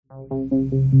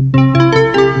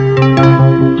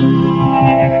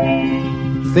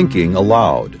Thinking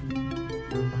Aloud.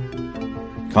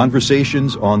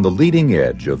 Conversations on the leading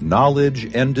edge of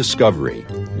knowledge and discovery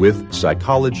with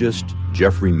psychologist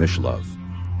Jeffrey Mishlove.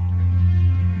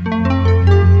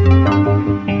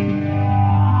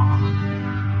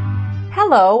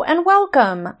 Hello and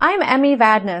welcome. I'm Emmy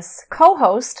Vadnais,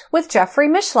 co-host with Jeffrey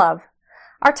Mishlove.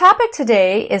 Our topic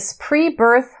today is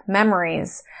pre-birth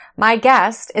memories. My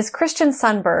guest is Christian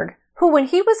Sundberg, who when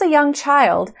he was a young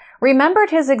child remembered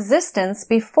his existence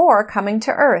before coming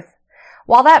to Earth.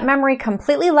 While that memory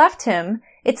completely left him,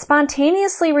 it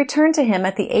spontaneously returned to him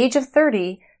at the age of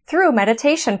 30 through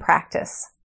meditation practice.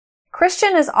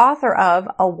 Christian is author of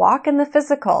A Walk in the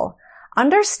Physical,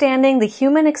 Understanding the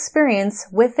Human Experience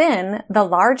Within the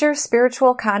Larger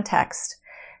Spiritual Context.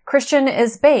 Christian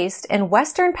is based in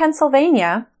Western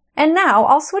Pennsylvania, and now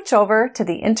I'll switch over to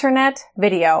the internet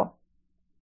video.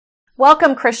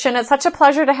 Welcome, Christian. It's such a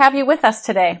pleasure to have you with us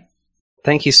today.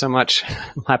 Thank you so much.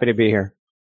 I'm happy to be here.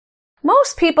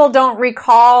 Most people don't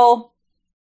recall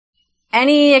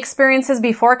any experiences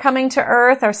before coming to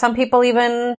Earth, or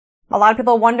a lot of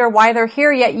people wonder why they're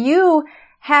here, yet you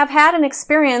have had an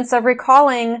experience of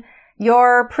recalling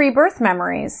your pre-birth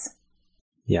memories.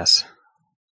 Yes.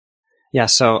 Yeah,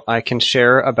 so I can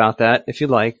share about that if you'd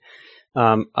like.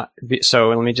 So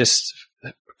let me just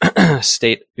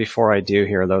state before I do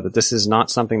here, though, that this is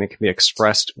not something that can be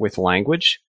expressed with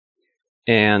language.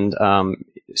 And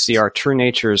see, our true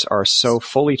natures are so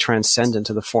fully transcendent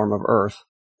to the form of Earth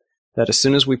that as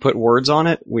soon as we put words on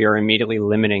it, we are immediately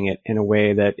limiting it in a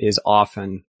way that is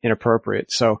often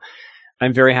inappropriate. So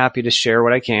I'm very happy to share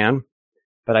what I can,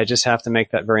 but I just have to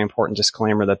make that very important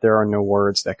disclaimer that there are no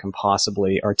words that can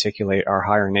possibly articulate our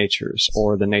higher natures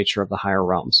or the nature of the higher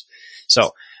realms.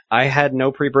 So I had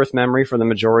no pre-birth memory for the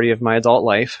majority of my adult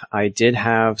life. I did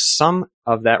have some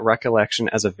of that recollection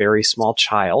as a very small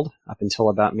child, up until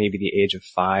about maybe the age of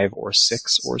 5 or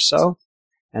 6 or so.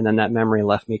 And then that memory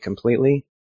left me completely.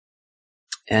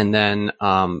 And then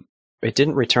it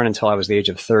didn't return until I was the age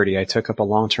of 30. I took up a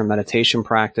long-term meditation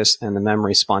practice, and the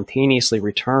memory spontaneously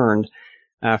returned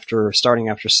after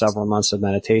several months of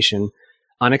meditation,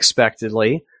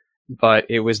 unexpectedly. But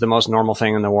it was the most normal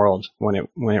thing in the world when it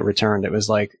returned. It was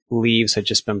like leaves had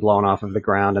just been blown off of the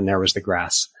ground and there was the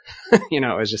grass.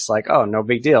 It was just like, oh, no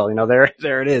big deal.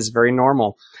 There it is, very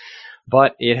normal.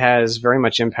 But it has very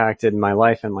much impacted my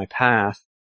life and my path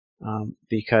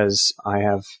because I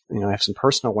have some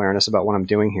personal awareness about what I'm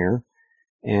doing here.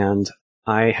 And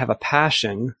I have a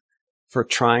passion for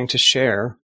trying to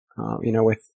share,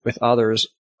 with others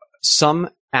some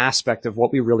aspect of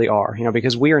what we really are,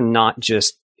 because we are not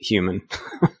just human.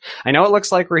 I know it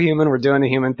looks like we're human. We're doing the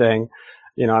human thing.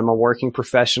 I'm a working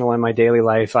professional in my daily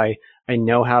life. I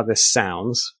know how this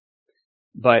sounds,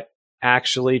 but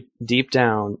actually deep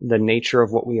down, the nature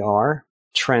of what we are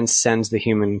transcends the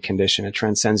human condition. It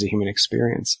transcends the human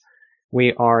experience.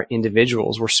 We are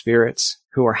individuals. We're spirits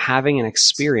who are having an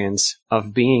experience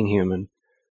of being human.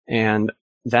 And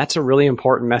that's a really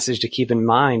important message to keep in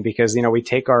mind because, we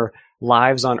take our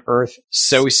lives on Earth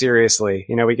so seriously.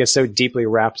 We get so deeply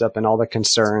wrapped up in all the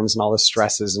concerns and all the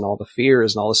stresses and all the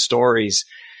fears and all the stories.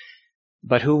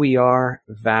 But who we are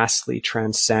vastly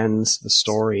transcends the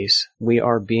stories. We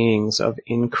are beings of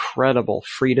incredible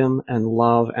freedom and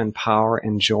love and power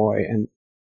and joy. And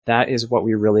that is what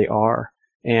we really are.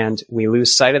 And we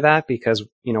lose sight of that because,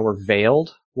 we're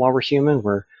veiled while we're human.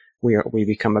 We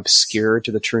become obscured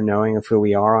to the true knowing of who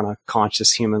we are on a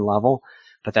conscious human level.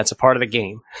 But that's a part of the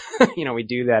game. We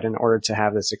do that in order to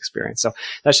have this experience. So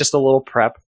that's just a little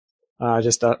prep,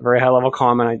 just a very high level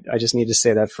comment. I just need to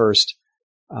say that first,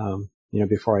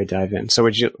 before I dive in. So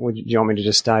would you want me to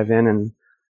just dive in and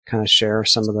kind of share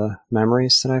some of the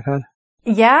memories that I've had?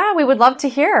 Yeah, we would love to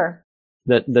hear.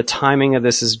 The timing of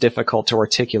this is difficult to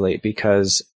articulate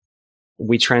because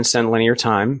we transcend linear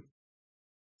time.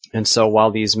 And so while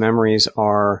these memories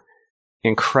are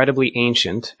incredibly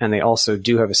ancient, and they also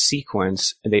do have a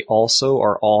sequence, they also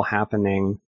are all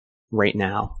happening right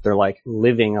now. They're like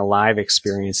living a live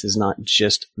experience, is not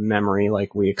just memory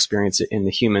like we experience it in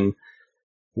the human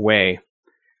way.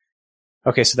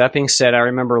 Okay, so that being said, I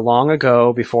remember long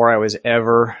ago, before I was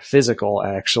ever physical,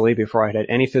 actually, before I had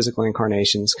any physical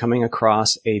incarnations, coming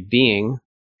across a being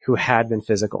who had been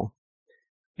physical.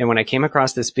 And when I came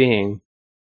across this being,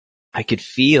 I could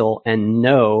feel and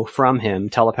know from him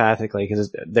telepathically,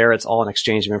 because there it's all an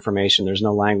exchange of information. There's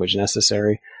no language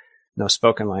necessary, no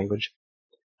spoken language.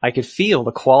 I could feel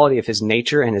the quality of his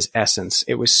nature and his essence.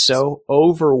 It was so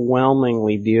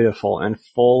overwhelmingly beautiful and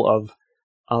full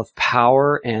of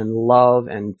power and love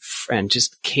and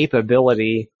just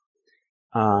capability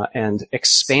and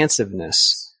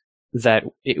expansiveness that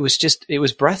it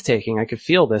was breathtaking. I could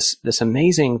feel this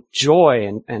amazing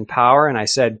joy and power. And I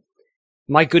said,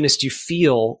 my goodness, do you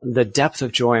feel the depth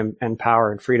of joy and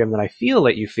power and freedom that I feel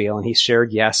that you feel? And he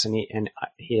shared yes, and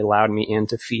he allowed me in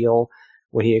to feel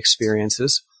what he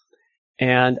experiences.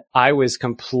 And I was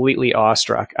completely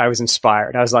awestruck. I was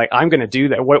inspired. I was like, I'm going to do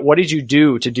that. What did you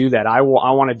do to do that? I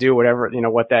want to do whatever,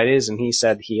 what that is. And he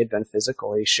said he had been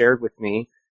physical. He shared with me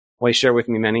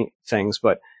many things,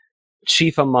 but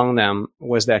chief among them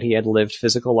was that he had lived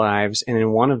physical lives. And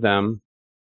in one of them,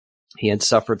 he had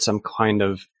suffered some kind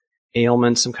of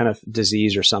ailment, some kind of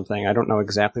disease or something. I don't know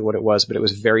exactly what it was, but it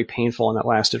was very painful and it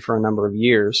lasted for a number of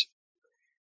years.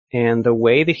 And the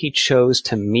way that he chose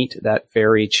to meet that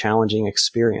very challenging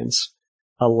experience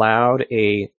allowed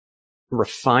a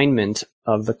refinement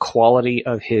of the quality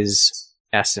of his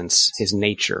essence, his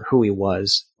nature, who he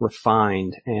was,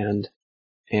 refined and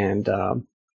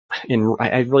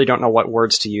I really don't know what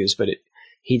words to use, but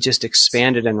he just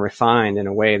expanded and refined in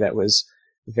a way that was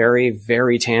very,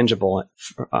 very tangible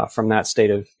from that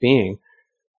state of being.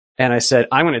 And I said,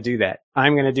 I'm going to do that.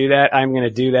 I'm going to do that. I'm going to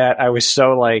do that. I was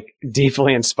so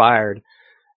deeply inspired.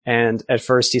 And at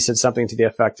first he said something to the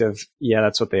effect of, yeah,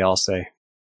 that's what they all say.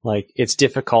 It's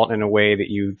difficult in a way that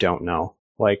you don't know.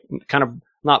 Kind of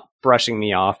not brushing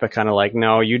me off, but kind of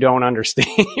no, you don't understand.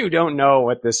 You don't know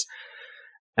what this,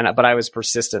 but I was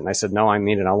persistent and I said, no, I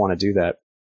mean it. I want to do that.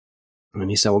 And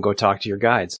he said, well, go talk to your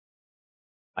guides.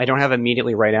 I don't have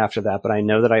immediately right after that, but I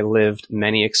know that I lived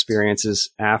many experiences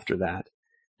after that.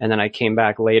 And then I came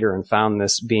back later and found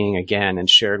this being again and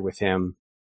shared with him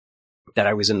that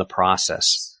I was in the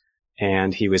process,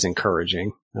 and he was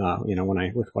encouraging,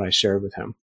 with what I shared with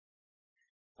him.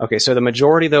 Okay. So the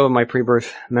majority though of my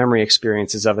pre-birth memory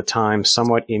experience is of a time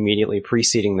somewhat immediately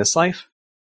preceding this life.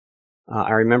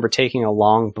 I remember taking a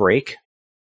long break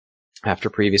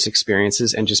after previous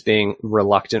experiences and just being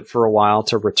reluctant for a while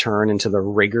to return into the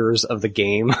rigors of the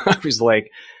game. It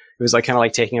was kind of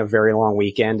like taking a very long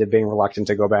weekend and being reluctant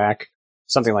to go back,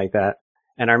 something like that.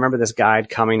 And I remember this guide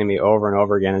coming to me over and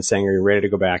over again and saying, are you ready to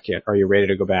go back yet? Are you ready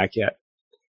to go back yet?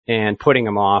 And putting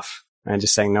him off and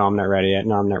just saying, no, I'm not ready yet.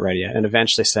 No, I'm not ready yet. And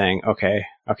eventually saying, okay,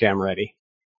 I'm ready.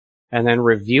 And then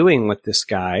reviewing with this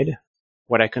guide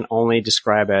what I can only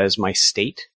describe as my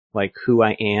state, who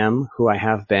I am, who I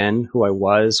have been, who I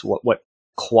was, what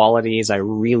qualities I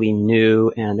really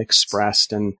knew and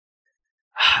expressed. And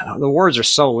the words are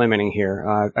so limiting here.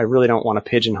 I really don't want to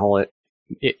pigeonhole it.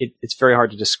 It's very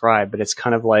hard to describe, but it's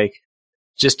kind of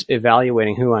just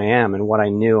evaluating who I am and what I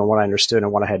knew and what I understood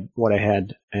and what I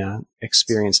had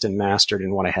experienced and mastered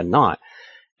and what I had not.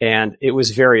 And it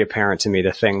was very apparent to me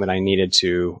the thing that I needed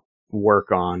to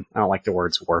work on. I don't like the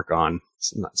words work on.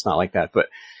 It's not like that, but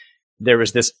there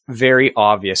was this very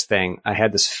obvious thing. I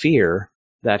had this fear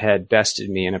that had bested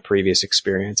me in a previous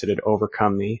experience. It had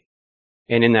overcome me.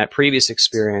 And in that previous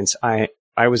experience, I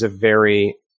was a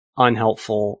very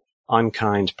unhelpful,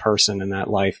 unkind person in that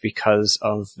life because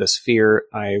of this fear.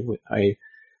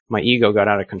 My ego got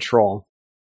out of control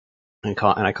and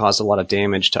I caused a lot of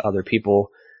damage to other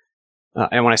people.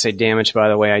 And when I say damage, by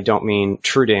the way, I don't mean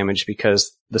true damage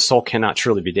because the soul cannot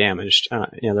truly be damaged.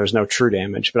 There's no true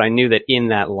damage, but I knew that in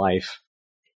that life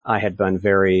I had been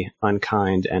very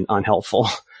unkind and unhelpful.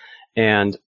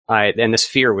 And this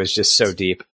fear was just so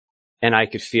deep. And I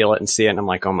could feel it and see it. And I'm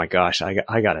like, oh my gosh, I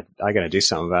gotta do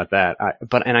something about that.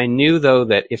 And I knew though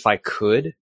that if I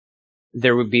could,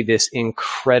 there would be this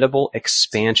incredible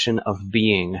expansion of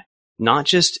being, not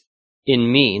just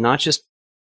in me, not just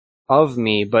of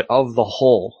me, but of the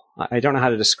whole. I don't know how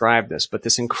to describe this, but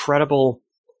this incredible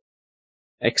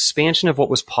expansion of what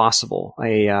was possible,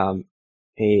 a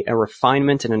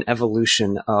refinement and an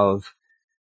evolution of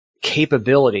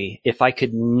capability if I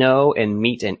could know and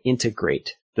meet and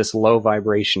integrate this low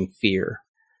vibration fear.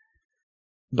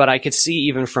 But I could see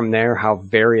even from there how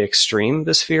very extreme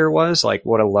this fear was,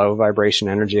 what a low vibration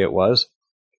energy it was.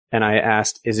 And I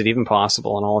asked, is it even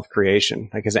possible in all of creation?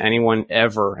 Has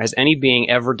any being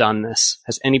ever done this?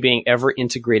 Has any being ever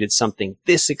integrated something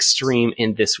this extreme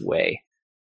in this way?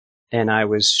 And I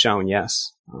was shown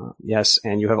yes. Yes,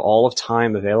 and you have all of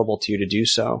time available to you to do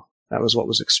so. That was what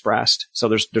was expressed. So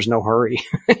there's no hurry.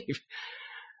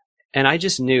 And I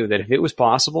just knew that if it was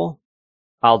possible,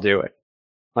 I'll do it.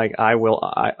 I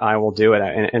will do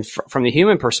it. And from the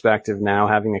human perspective now,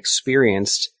 having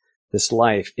experienced this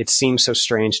life, it seems so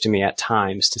strange to me at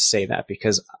times to say that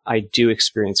because I do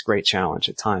experience great challenge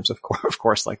at times, of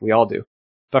course, like we all do.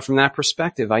 But from that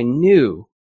perspective, I knew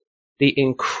the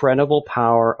incredible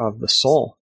power of the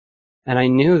soul. And I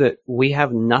knew that we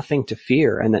have nothing to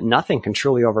fear and that nothing can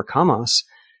truly overcome us.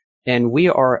 And we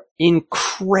are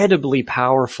incredibly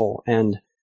powerful and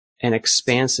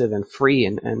expansive and free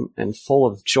and full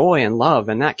of joy and love.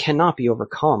 And that cannot be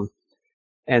overcome.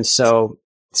 And so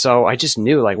I just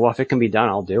knew, like, well, if it can be done,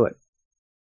 I'll do it.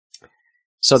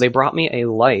 So they brought me a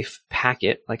life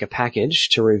packet, like a package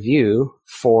to review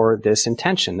for this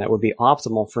intention that would be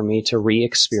optimal for me to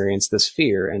re-experience this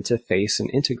fear and to face and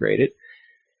integrate it.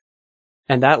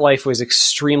 And that life was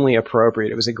extremely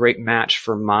appropriate. It was a great match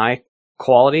for my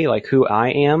quality, like who I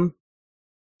am,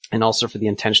 and also for the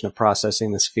intention of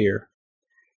processing this fear.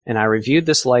 And I reviewed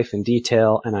this life in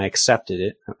detail and I accepted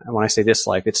it. And when I say this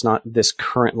life, it's not this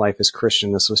current life as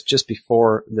Christian. This was just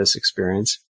before this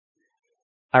experience.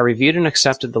 I reviewed and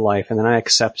accepted the life, and then I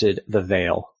accepted the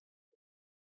veil.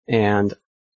 And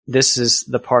this is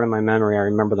the part of my memory I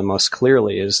remember the most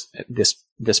clearly, is this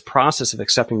process of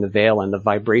accepting the veil and the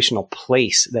vibrational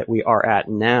place that we are at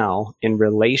now in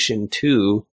relation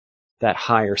to that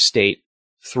higher state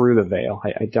through the veil.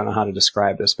 I don't know how to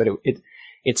describe this, but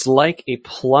it's like a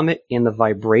plummet in the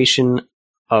vibration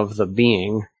of the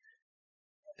being,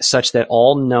 such that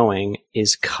all knowing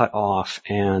is cut off.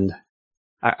 And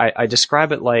I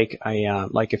describe it like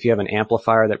if you have an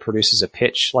amplifier that produces a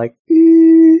pitch, like,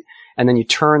 and then you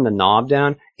turn the knob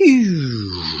down,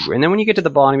 and then when you get to the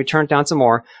bottom, you turn it down some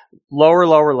more, lower,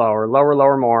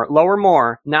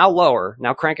 more, now lower,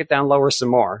 now crank it down, lower some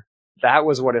more. That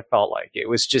was what it felt like. It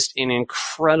was just an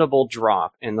incredible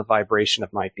drop in the vibration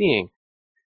of my being.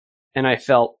 And I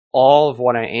felt all of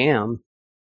what I am,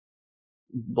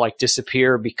 like,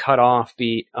 disappear, be cut off,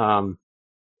 be,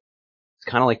 it's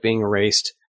kind of like being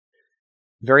erased.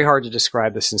 Very hard to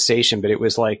describe the sensation, but it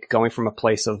was like going from a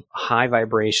place of high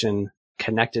vibration,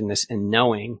 connectedness, and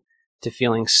knowing to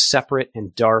feeling separate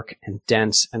and dark and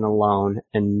dense and alone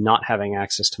and not having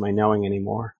access to my knowing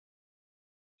anymore.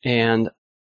 And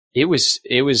it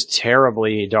was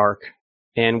terribly dark.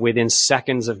 And within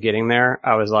seconds of getting there,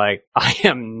 I was like, I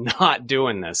am not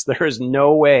doing this. There is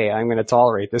no way I'm going to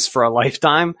tolerate this for a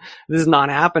lifetime. This is not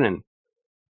happening.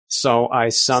 So I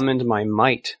summoned my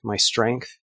might, my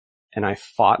strength, and I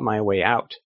fought my way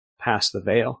out past the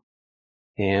veil.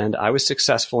 And I was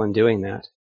successful in doing that.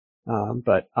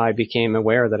 But I became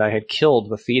aware that I had killed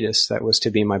the fetus that was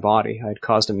to be my body. I had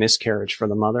caused a miscarriage for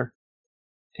the mother.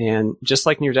 And just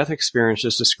like near-death experience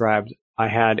just described, I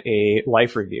had a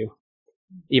life review.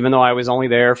 Even though I was only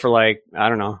there for, like, I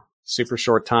don't know, super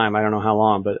short time. I don't know how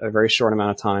long, but a very short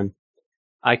amount of time.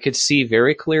 I could see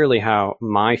very clearly how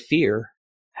my fear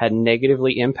had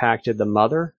negatively impacted the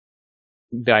mother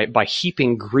by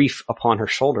heaping grief upon her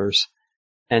shoulders.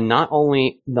 And not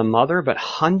only the mother, but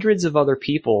hundreds of other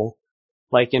people,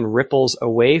 like in ripples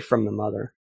away from the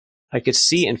mother. I could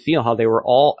see and feel how they were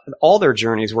all their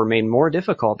journeys were made more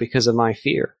difficult because of my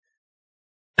fear.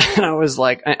 And I was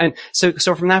like, and so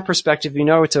from that perspective,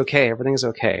 it's okay. Everything's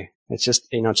okay. It's just,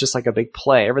 it's just like a big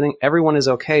play. Everyone is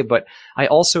okay. But I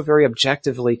also very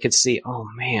objectively could see, oh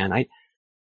man,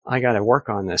 I got to work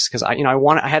on this, because I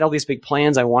had all these big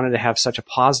plans. I wanted to have such a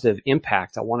positive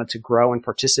impact. I wanted to grow and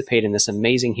participate in this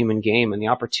amazing human game, and the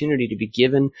opportunity to be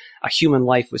given a human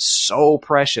life was so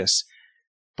precious,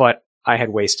 but I had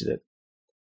wasted it.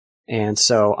 And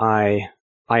so I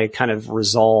kind of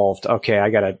resolved, okay, I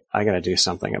gotta do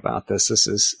something about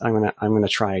this. I'm gonna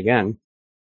try again.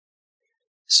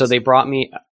 So they brought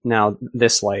me now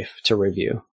this life to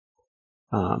review.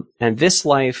 And this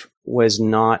life was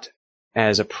not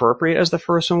as appropriate as the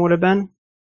first one would have been.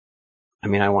 I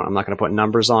mean, I'm not going to put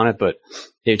numbers on it, but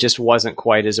it just wasn't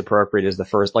quite as appropriate as the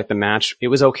first. Like, the match, it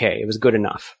was okay. It was good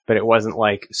enough, but it wasn't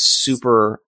like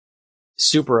super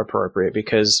appropriate,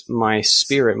 because my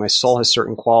spirit, my soul has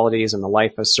certain qualities, and the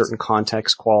life has certain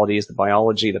context qualities, the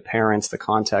biology, the parents, the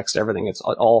context, everything. It's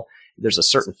all, there's a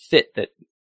certain fit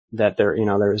that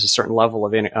there is a certain level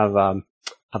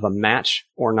of a match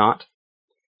or not.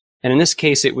 And in this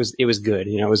case, it was good,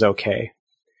 it was okay.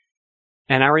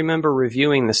 And I remember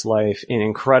reviewing this life in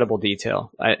incredible detail.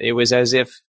 It was as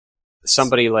if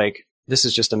somebody, like, this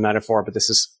is just a metaphor, but this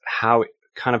is how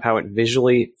it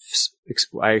visually,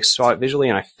 I saw it visually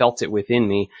and I felt it within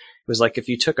me. It was like if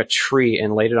you took a tree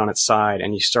and laid it on its side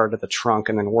and you started at the trunk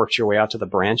and then worked your way out to the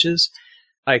branches,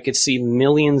 I could see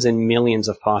millions and millions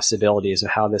of possibilities of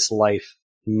how this life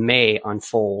may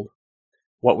unfold.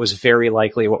 What was very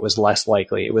likely, what was less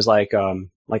likely. It was like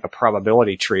a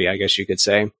probability tree, I guess you could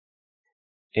say.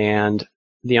 And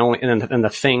the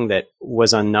thing that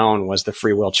was unknown was the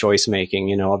free will choice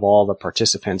making, of all the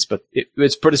participants. But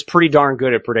it's pretty darn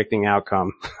good at predicting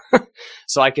outcome.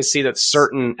 So I could see that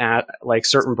certain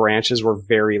branches were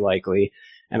very likely,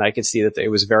 and I could see that it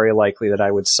was very likely that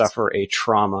I would suffer a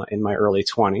trauma in my early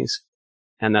 20s.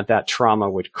 and that trauma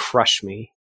would crush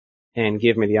me and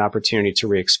give me the opportunity to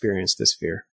re-experience this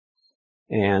fear.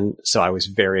 And so I was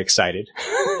very excited.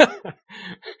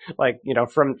 Like,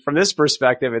 from this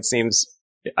perspective, it seems,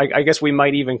 I guess we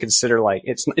might even consider like,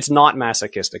 it's not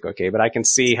masochistic. Okay. But I can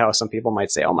see how some people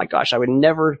might say, oh my gosh, I would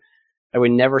never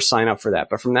sign up for that.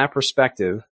 But from that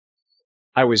perspective,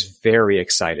 I was very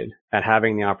excited at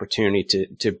having the opportunity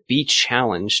to be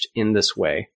challenged in this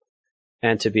way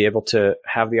and to be able to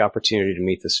have the opportunity to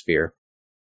meet this fear.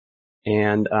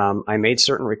 And I made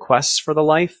certain requests for the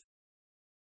life.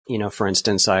 For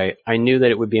instance, I knew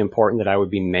that it would be important that I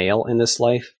would be male in this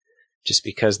life, just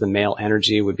because the male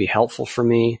energy would be helpful for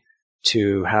me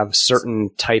to have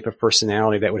certain type of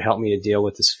personality that would help me to deal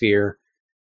with this fear.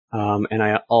 And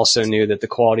I also knew that the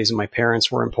qualities of my parents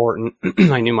were important.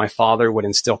 I knew my father would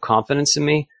instill confidence in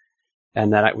me,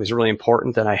 and that it was really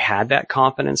important that I had that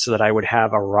confidence so that I would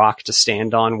have a rock to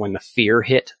stand on when the fear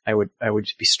hit. I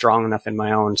would be strong enough in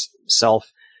my own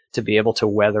self to be able to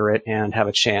weather it and have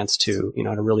a chance to,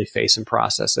 to really face and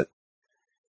process it.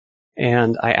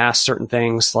 And I asked certain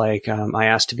things like, I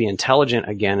asked to be intelligent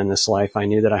again in this life. I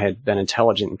knew that I had been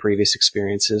intelligent in previous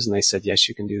experiences, and they said, yes,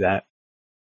 you can do that.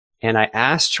 And I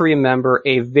asked to remember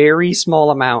a very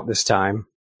small amount this time.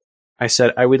 I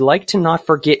said, I would like to not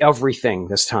forget everything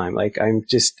this time. Like, I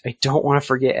don't want to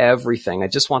forget everything. I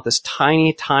just want this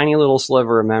tiny, tiny little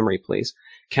sliver of memory, please.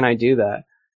 Can I do that?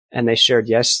 And they shared,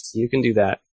 yes, you can do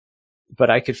that. But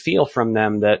I could feel from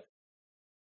them that,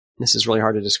 this is really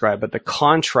hard to describe, but the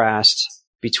contrast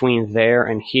between there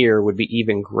and here would be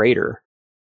even greater.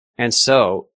 And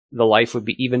so the life would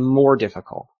be even more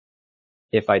difficult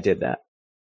if I did that.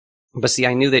 But see,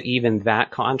 I knew that even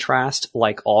that contrast,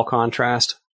 like all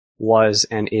contrast, was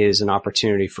and is an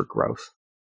opportunity for growth.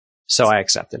 So I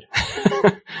accepted.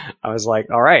 I was like,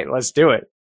 all right, let's do it.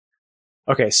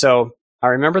 Okay, so I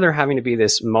remember there having to be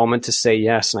this moment to say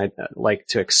yes, and I'd like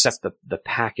to accept the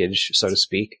package, so to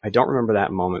speak. I don't remember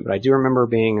that moment, but I do remember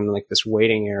being in like this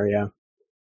waiting area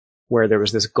where there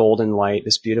was this golden light,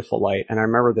 this beautiful light. And I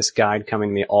remember this guide coming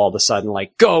to me all of a sudden,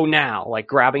 like, go now, like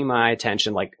grabbing my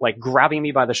attention, like grabbing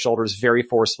me by the shoulders very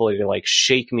forcefully to like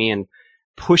shake me and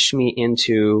push me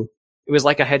into, it was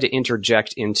like I had to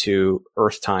interject into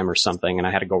Earth time or something. And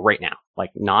I had to go right now,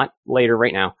 like not later,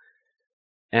 right now.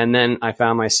 And then I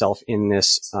found myself in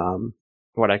this,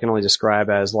 what I can only describe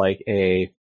as like a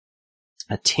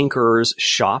tinkerer's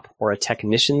shop or a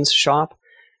technician's shop,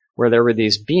 where there were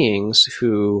these beings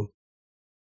who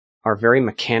are very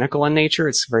mechanical in nature.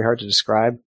 It's very hard to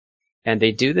describe. And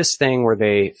they do this thing where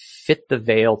they fit the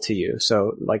veil to you.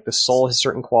 So like the soul has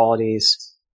certain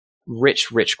qualities, rich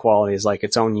qualities, like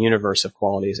its own universe of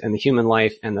qualities, and the human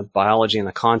life and the biology and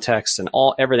the context and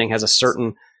everything has a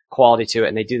certain quality to it.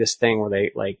 And they do this thing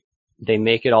where they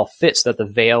make it all fit so that the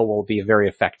veil will be very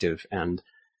effective and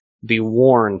be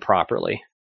worn properly.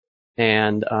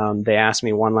 And they asked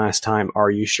me one last time, are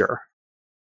you sure?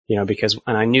 Because,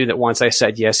 and I knew that once I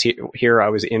said yes here, I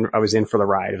was in for the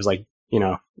ride. It was like,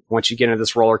 once you get into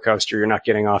this roller coaster, you're not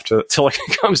getting off till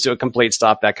it comes to a complete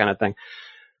stop, that kind of thing.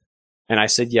 And I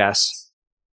said yes.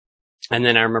 And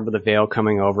then I remember the veil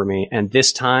coming over me, and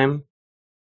this time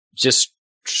just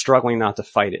struggling not to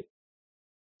fight it.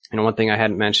 And one thing I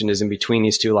hadn't mentioned is in between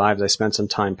these two lives, I spent some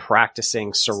time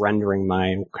practicing surrendering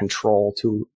my control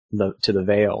to the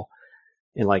veil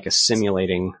in like a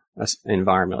simulating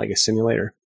environment, like a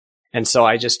simulator. And so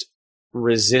I just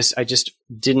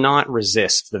did not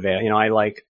resist the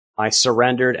veil. I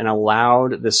surrendered and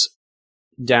allowed this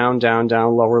down,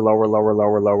 lower,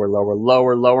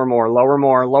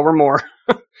 more,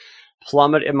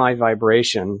 plummet in my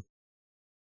vibration,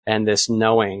 and this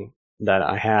knowing that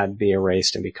I had be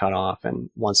erased and be cut off. And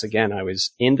once again, I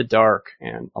was in the dark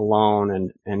and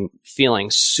alone and feeling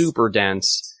super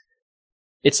dense.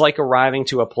 It's like arriving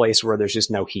to a place where there's just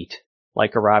no heat.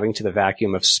 Like arriving to the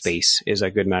vacuum of space is a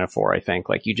good metaphor, I think.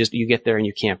 Like you get there and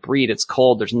you can't breathe. It's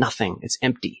cold. There's nothing. It's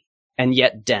empty and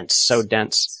yet dense, so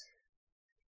dense.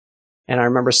 And I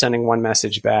remember sending one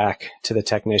message back to the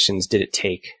technicians. Did it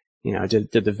take?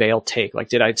 Did the veil take? Like,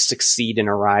 did I succeed in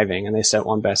arriving? And they sent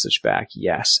one message back,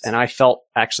 yes. And I felt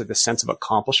actually the sense of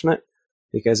accomplishment,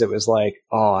 because it was like,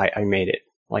 oh, I made it.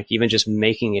 Like even just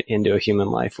making it into a human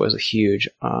life was a huge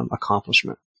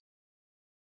accomplishment.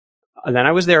 And then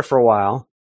I was there for a while,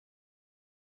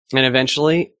 and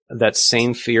eventually that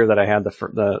same fear that I had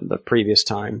the previous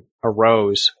time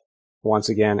arose once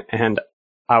again, and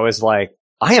I was like,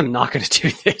 I am not going to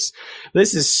do this.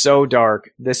 This is so dark.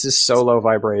 This is so low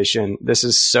vibration. This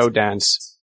is so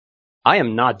dense. I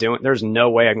am not there's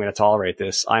no way I'm going to tolerate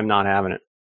this. I'm not having it.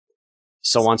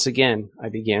 So once again, I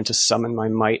began to summon my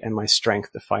might and my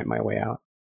strength to fight my way out.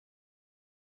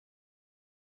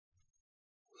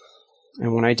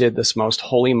 And when I did, this most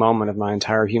holy moment of my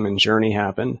entire human journey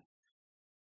happened.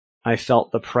 I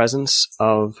felt the presence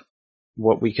of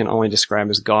what we can only describe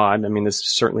as God. I mean, this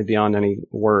is certainly beyond any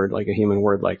word, like a human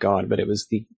word like God, but it was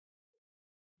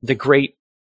the great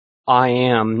I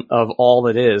am of all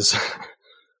that is.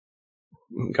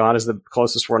 God is the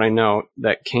closest word I know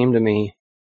that came to me,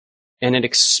 and it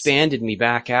expanded me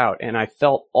back out. And I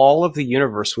felt all of the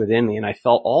universe within me, and I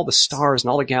felt all the stars and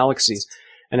all the galaxies,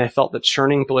 and I felt the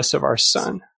churning bliss of our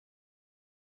sun.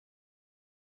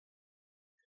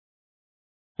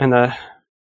 And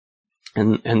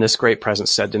this great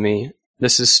presence said to me,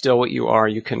 "This is still what you are.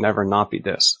 You can never not be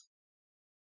this."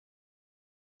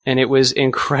 And it was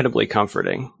incredibly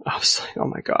comforting. I was like, "Oh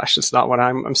my gosh, it's not what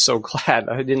I'm so glad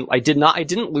I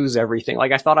didn't lose everything.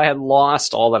 Like I thought I had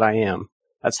lost all that I am."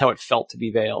 That's how it felt to be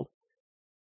veiled.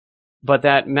 But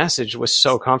that message was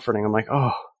so comforting. I'm like,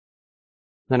 "Oh,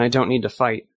 then I don't need to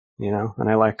fight," and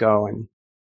I let go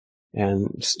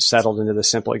and settled into the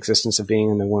simple existence of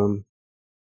being in the womb.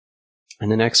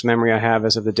 And the next memory I have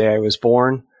is of the day I was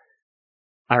born.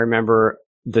 I remember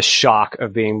the shock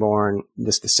of being born,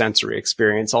 the sensory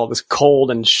experience, all this cold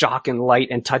and shock and light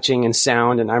and touching and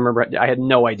sound. And I remember I had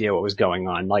no idea what was going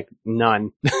on, like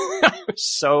none. I was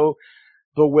so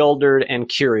bewildered and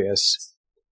curious.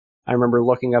 I remember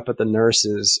looking up at the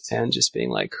nurses and just being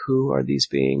like, who are these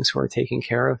beings who are taking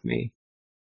care of me?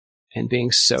 And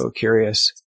being so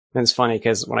curious. And it's funny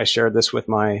because when I shared this with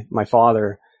my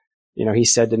father, he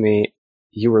said to me,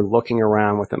 "You were looking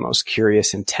around with the most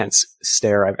curious, intense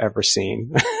stare I've ever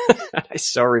seen."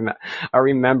 I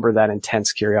remember that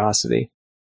intense curiosity.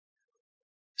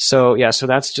 So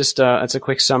that's just that's a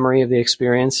quick summary of the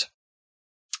experience.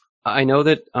 I know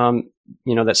that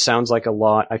that sounds like a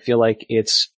lot. I feel like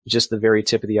it's just the very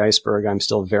tip of the iceberg. I'm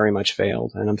still very much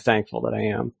veiled, and I'm thankful that I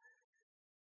am.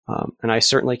 And I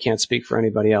certainly can't speak for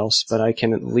anybody else, but I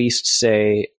can at least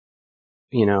say,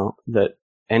 that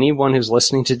anyone who's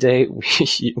listening today,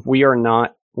 we're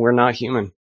not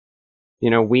human.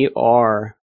 We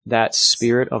are that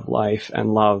spirit of life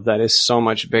and love that is so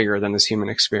much bigger than this human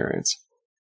experience.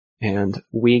 And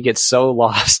we get so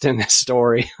lost in this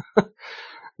story.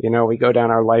 We go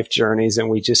down our life journeys and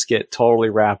we just get totally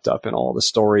wrapped up in all the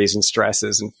stories and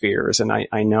stresses and fears. And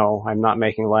I know I'm not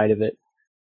making light of it,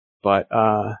 but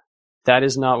that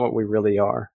is not what we really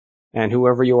are. And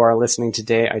whoever you are listening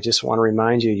today, I just want to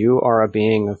remind you, you are a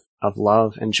being of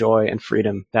love and joy and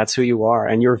freedom. That's who you are.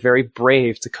 And you're very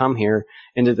brave to come here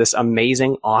into this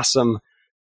amazing, awesome,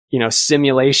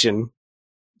 simulation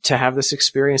to have this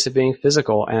experience of being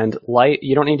physical. And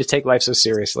you don't need to take life so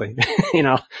seriously.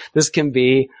 This can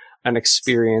be an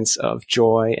experience of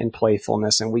joy and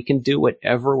playfulness, and we can do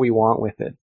whatever we want with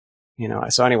it.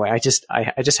 So anyway, I just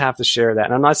have to share that.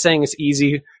 And I'm not saying it's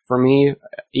easy for me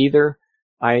either.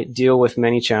 I deal with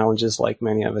many challenges like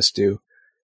many of us do.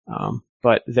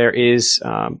 But there is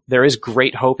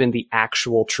great hope in the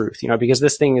actual truth, because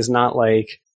this is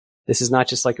not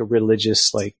just like a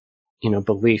religious,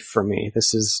 belief for me.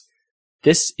 This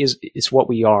is what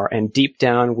we are. And deep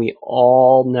down, we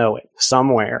all know it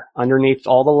somewhere underneath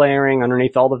all the layering,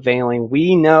 underneath all the veiling.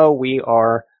 We know we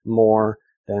are more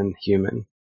than human.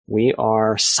 We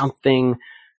are something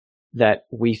that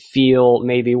we feel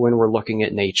maybe when we're looking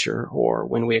at nature, or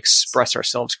when we express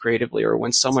ourselves creatively, or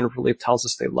when someone really tells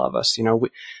us they love us.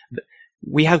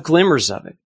 We have glimmers of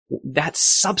it. That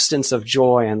substance of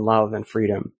joy and love and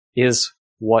freedom is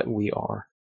what we are.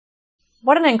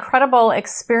 What an incredible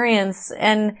experience.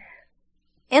 And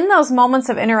in those moments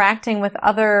of interacting with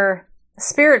other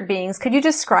spirit beings, could you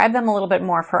describe them a little bit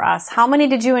more for us? How many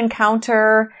did you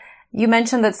encounter? You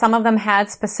mentioned that some of them had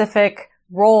specific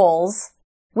roles.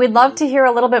 We'd love to hear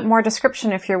a little bit more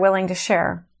description if you're willing to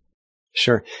share.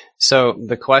 Sure. So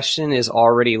the question is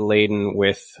already laden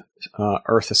with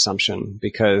earth assumption,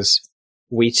 because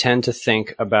we tend to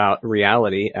think about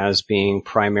reality as being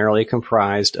primarily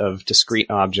comprised of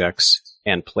discrete objects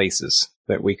and places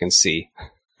that we can see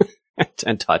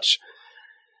and touch.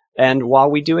 And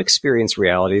while we do experience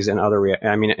realities in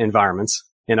environments,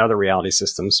 in other reality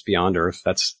systems beyond Earth,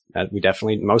 that we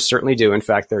definitely most certainly do. In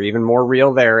fact, they're even more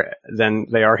real there than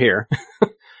they are here.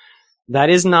 That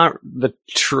is not the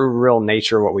true real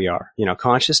nature of what we are.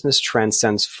 Consciousness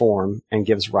transcends form and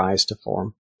gives rise to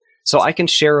form. So I can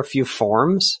share a few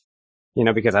forms,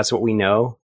 because that's what we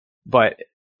know, but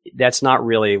that's not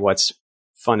really what's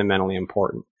fundamentally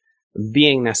important.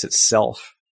 Beingness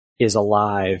itself is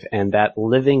alive, and that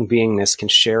living beingness can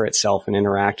share itself and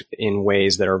interact in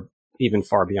ways that are even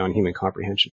far beyond human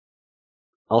comprehension.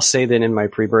 I'll say that in my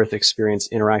pre-birth experience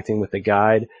interacting with the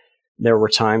guide, There were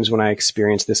times when I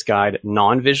experienced this guide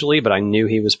non-visually, but I knew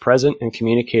he was present and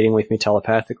communicating with me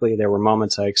telepathically. There were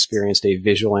moments I experienced a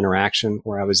visual interaction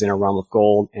where I was in a realm of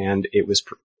gold, and it was,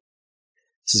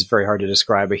 this is very hard to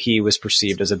describe, but he was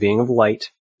perceived as a being of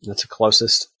light. That's the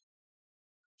closest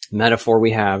metaphor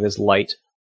we have, is light.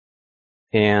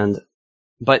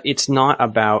 But it's not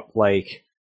about like,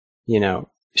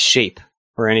 shape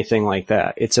or anything like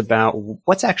that. It's about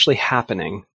what's actually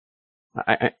happening.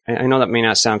 I know that may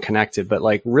not sound connected, but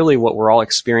like really what we're all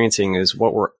experiencing is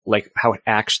what we're like, how it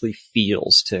actually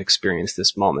feels to experience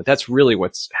this moment. That's really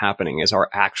what's happening, is our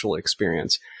actual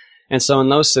experience. And so in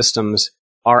those systems,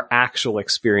 our actual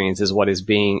experience is what is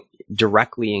being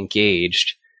directly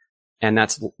engaged. And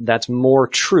that's more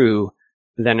true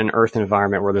than an Earth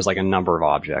environment where there's like a number of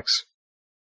objects.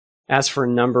 As for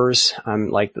numbers,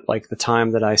 like the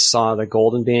time that I saw the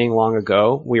golden being long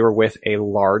ago, we were with a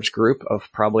large group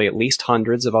of probably at least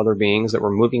hundreds of other beings that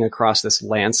were moving across this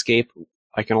landscape.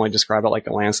 I can only describe it like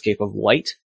a landscape of light.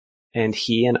 And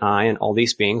he and I and all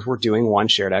these beings were doing one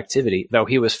shared activity, though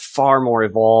he was far more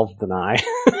evolved than I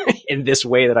in this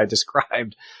way that I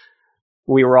described.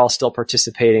 We were all still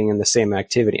participating in the same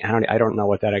activity. I don't know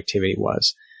what that activity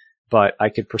was, but I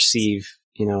could perceive,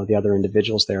 the other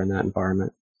individuals there in that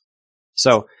environment.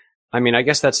 So, I mean, I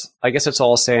guess that's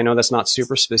all I'll say. I know that's not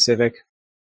super specific,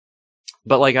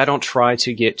 but like, I don't try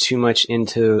to get too much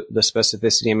into the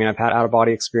specificity. I mean, I've had out of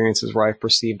body experiences where I've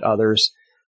perceived others.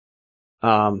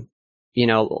 Once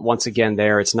again,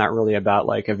 it's not really about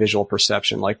like a visual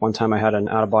perception. Like one time I had an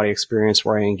out of body experience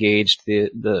where I engaged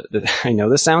I know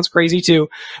this sounds crazy too,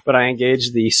 but I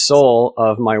engaged the soul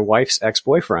of my wife's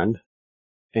ex-boyfriend,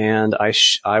 and I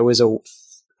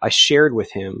shared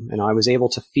with him, and I was able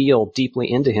to feel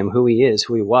deeply into him, who he is,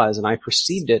 who he was. And I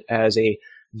perceived it as a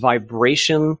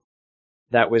vibration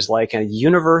that was like a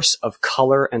universe of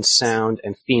color and sound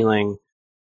and feeling.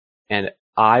 And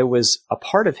I was a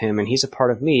part of him and he's a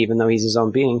part of me, even though he's his own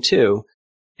being too.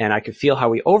 And I could feel how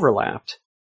we overlapped.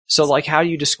 So like, how do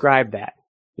you describe that?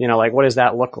 Like, what does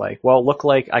that look like? Well,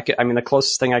 the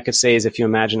closest thing I could say is if you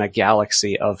imagine a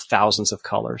galaxy of thousands of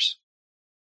colors.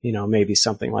 Maybe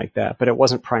something like that, but it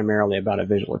wasn't primarily about a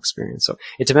visual experience. So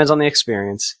it depends on the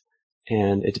experience,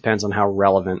 and it depends on how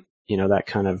relevant, that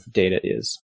kind of data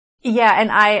is. Yeah.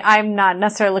 And I'm not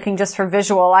necessarily looking just for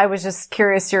visual. I was just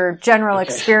curious your general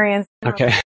experience.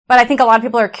 Okay. But I think a lot of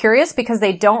people are curious because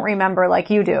they don't remember like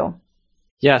you do.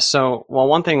 Yeah. So,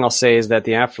 one thing I'll say is that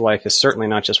the afterlife is certainly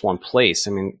not just one place.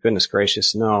 I mean, goodness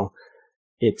gracious, no,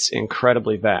 it's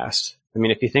incredibly vast. I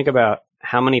mean, if you think about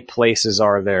how many places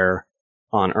are there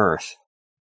on Earth,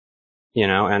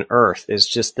 and Earth is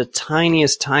just the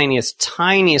tiniest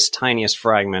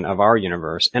fragment of our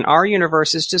universe. And our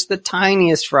universe is just the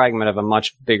tiniest fragment of a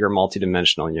much bigger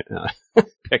multidimensional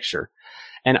picture.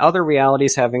 And other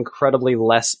realities have incredibly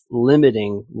less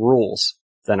limiting rules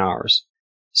than ours.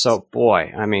 So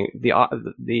boy, I mean,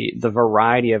 the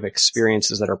variety of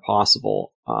experiences that are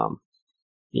possible,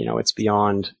 it's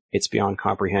beyond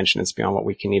comprehension. It's beyond what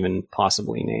we can even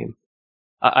possibly name.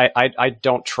 I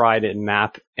don't try to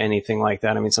map anything like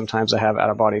that. I mean, sometimes I have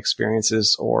out of body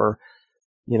experiences or,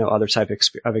 other type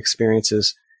of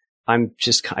experiences. I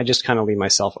just kind of leave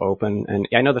myself open. And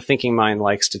I know the thinking mind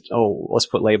likes to, let's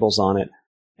put labels on it.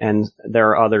 And there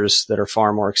are others that are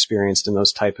far more experienced in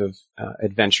those type of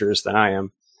adventures than I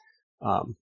am.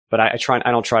 But I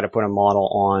don't try to put a model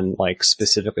on like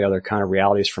specifically other kind of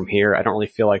realities from here. I don't really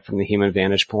feel like from the human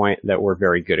vantage point that we're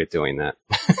very good at doing that.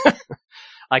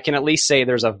 I can at least say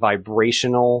there's a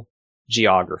vibrational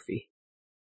geography.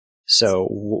 So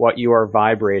what you are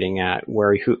vibrating at,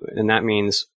 and that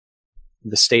means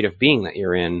the state of being that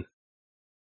you're in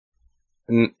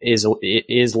is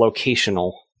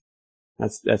locational.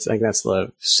 That's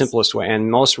the simplest way.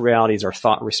 And most realities are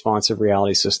thought responsive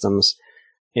reality systems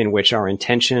in which our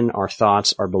intention, our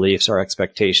thoughts, our beliefs, our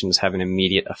expectations have an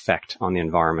immediate effect on the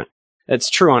environment. It's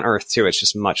true on Earth too. It's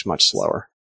just much, much slower.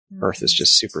 Mm-hmm. Earth is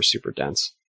just super, super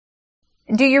dense.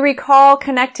 Do you recall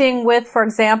connecting with, for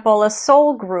example, a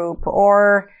soul group,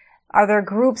 or are there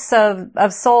groups of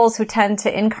souls who tend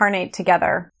to incarnate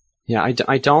together? Yeah,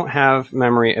 I don't have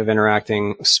memory of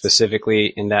interacting specifically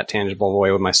in that tangible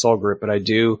way with my soul group, but I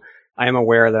am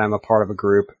aware that I'm a part of a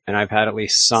group, and I've had at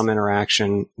least some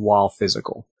interaction while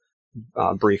physical,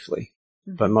 briefly.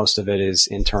 Mm-hmm. But most of it is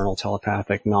internal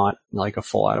telepathic, not like a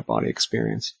full out-of-body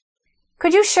experience.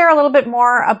 Could you share a little bit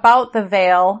more about the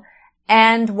veil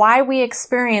and why we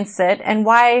experience it, and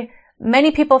why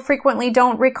many people frequently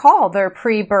don't recall their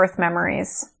pre-birth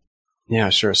memories? Yeah,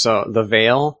 sure. So the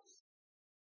veil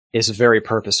is very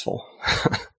purposeful.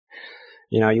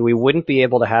 We wouldn't be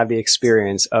able to have the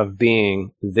experience of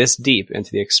being this deep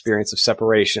into the experience of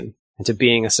separation, into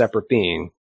being a separate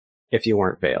being, if you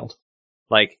weren't veiled.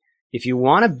 Like, if you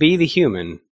want to be the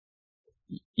human,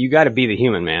 you got to be the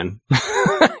human, man.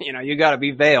 You got to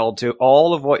be veiled to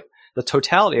all of the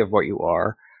totality of what you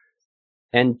are,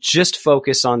 and just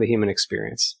focus on the human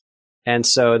experience. And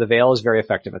so the veil is very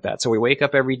effective at that. So we wake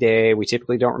up every day. We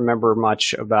typically don't remember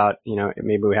much about,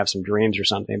 maybe we have some dreams or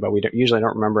something, but we usually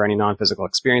don't remember any non-physical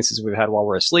experiences we've had while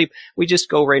we're asleep. We just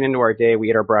go right into our day. We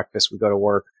eat our breakfast. We go to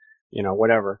work,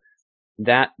 whatever.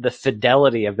 The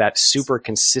fidelity of that super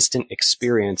consistent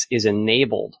experience is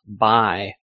enabled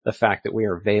by the fact that we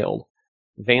are veiled.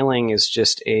 Veiling is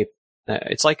just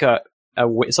it's like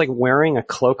wearing a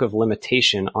cloak of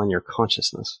limitation on your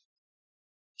consciousness.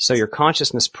 So your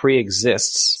consciousness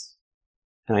pre-exists,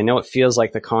 and I know it feels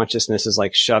like the consciousness is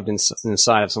like shoved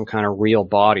inside of some kind of real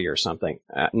body or something.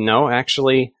 No,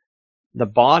 actually, the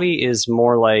body is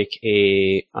more like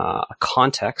a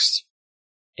context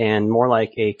and more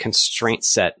like a constraint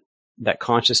set that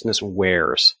consciousness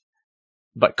wears.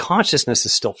 But consciousness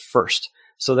is still first.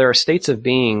 So there are states of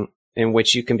being in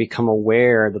which you can become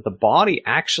aware that the body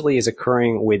actually is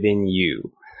occurring within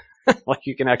you. Like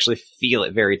you can actually feel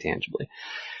it very tangibly.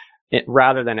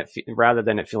 Rather than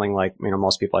it feeling like,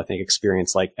 most people I think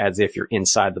experience like as if you're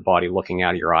inside the body looking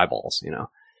out of your eyeballs,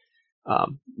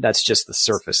 that's just the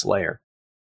surface layer.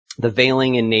 The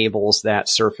veiling enables that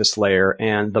surface layer,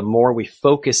 and the more we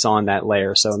focus on that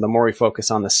layer, so the more we focus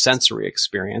on the sensory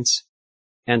experience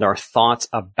and our thoughts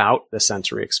about the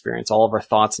sensory experience, all of our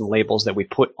thoughts and labels that we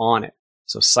put on it.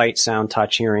 So sight, sound,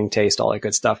 touch, hearing, taste, all that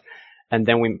good stuff. And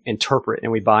then we interpret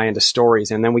and we buy into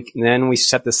stories, and then we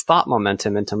set this thought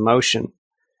momentum into motion,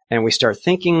 and we start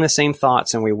thinking the same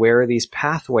thoughts, and we wear these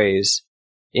pathways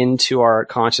into our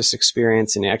conscious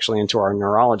experience and actually into our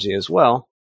neurology as well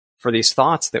for these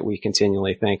thoughts that we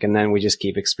continually think, and then we just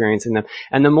keep experiencing them.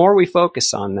 And the more we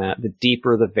focus on that, the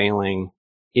deeper the veiling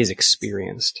is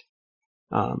experienced.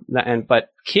 But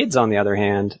kids, on the other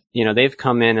hand, they've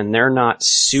come in and they're not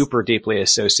super deeply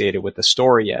associated with the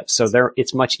story yet. So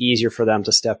it's much easier for them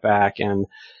to step back and,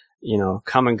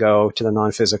 come and go to the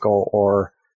non-physical,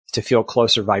 or to feel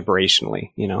closer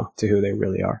vibrationally, to who they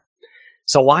really are.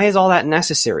 So why is all that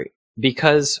necessary?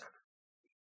 Because,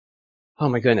 oh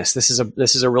my goodness, this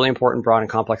is a really important, broad and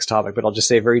complex topic, but I'll just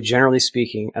say very generally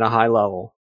speaking at a high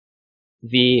level,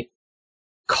 the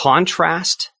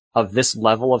contrast of this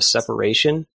level of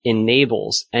separation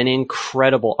enables an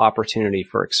incredible opportunity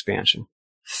for expansion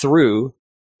through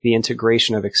the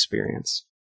integration of experience.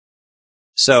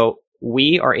 So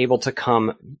we are able to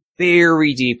come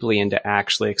very deeply into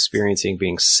actually experiencing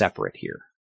being separate here.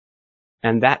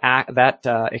 And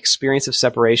that experience of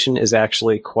separation is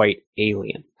actually quite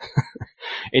alien.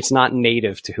 It's not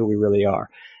native to who we really are.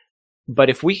 But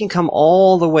if we can come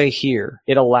all the way here,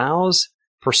 it allows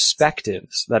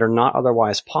perspectives that are not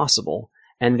otherwise possible,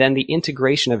 and then the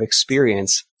integration of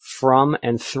experience from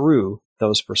and through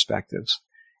those perspectives.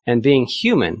 And being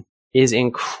human is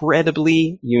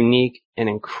incredibly unique and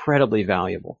incredibly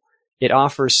valuable. It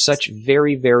offers such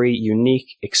very, very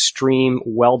unique, extreme,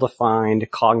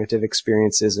 well-defined cognitive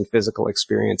experiences and physical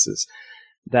experiences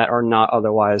that are not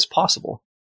otherwise possible.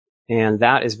 And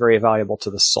that is very valuable to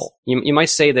the soul. You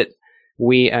might say that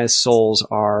we as souls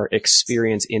are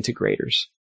experience integrators,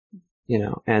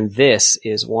 and this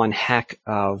is one heck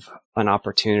of an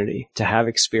opportunity to have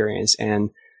experience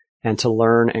and to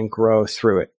learn and grow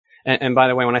through it. And by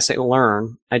the way, when I say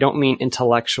learn, I don't mean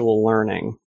intellectual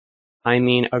learning. I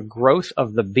mean a growth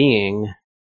of the being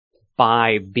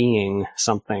by being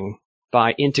something,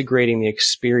 by integrating the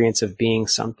experience of being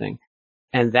something.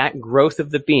 And that growth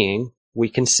of the being, we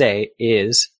can say,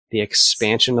 is the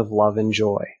expansion of love and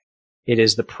joy. It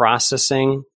is the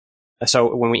processing.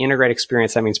 So when we integrate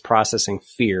experience, that means processing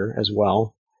fear as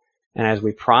well. And as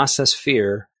we process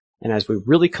fear, and as we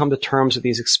really come to terms with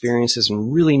these experiences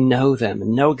and really know them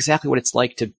and know exactly what it's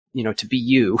like to, to be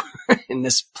you in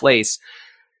this place,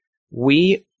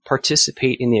 we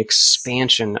participate in the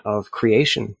expansion of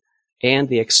creation and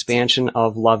the expansion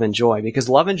of love and joy, because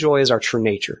love and joy is our true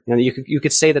nature. You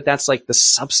could say that that's like the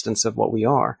substance of what we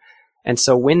are. And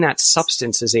so when that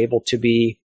substance is able to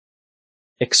be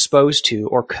exposed to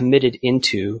or committed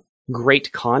into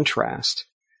great contrast,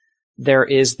 there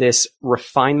is this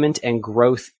refinement and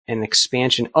growth and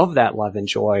expansion of that love and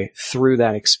joy through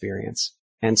that experience.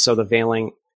 And so the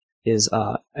veiling is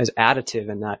additive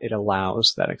in that it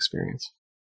allows that experience.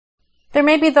 There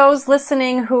may be those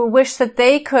listening who wish that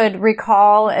they could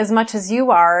recall as much as you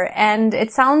are, and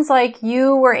it sounds like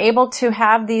you were able to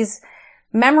have these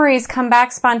memories come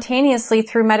back spontaneously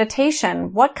through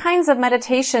meditation. What kinds of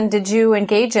meditation did you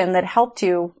engage in that helped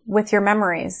you with your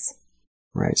memories?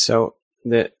 Right. So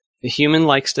the human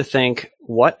likes to think,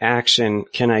 what action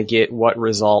can I get what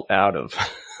result out of?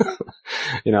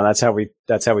 That's how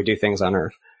we do things on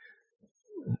Earth.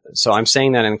 So I'm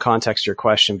saying that in context to your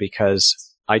question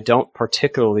because I don't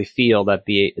particularly feel that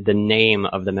the name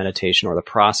of the meditation or the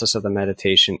process of the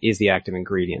meditation is the active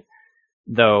ingredient,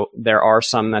 though there are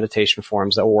some meditation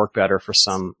forms that will work better for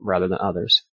some rather than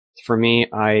others. For me,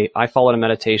 I followed a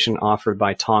meditation offered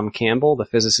by Tom Campbell, the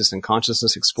physicist and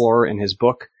consciousness explorer, in his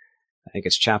book. I think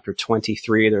it's chapter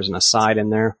 23. There's an aside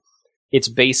in there. It's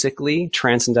basically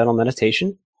transcendental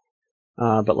meditation.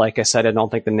 But like I said, I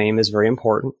don't think the name is very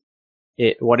important.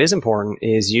 What is important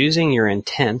is using your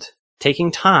intent,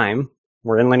 taking time.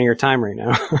 We're in linear time right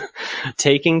now.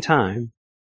 Taking time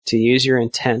to use your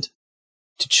intent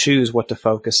to choose what to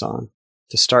focus on,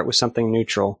 to start with something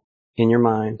neutral in your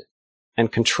mind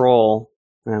and control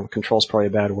is probably a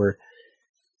bad word.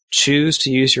 Choose to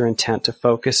use your intent to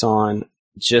focus on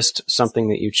just something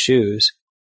that you choose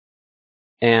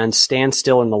and stand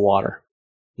still in the water.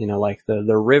 Like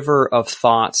the river of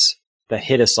thoughts that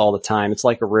hit us all the time. It's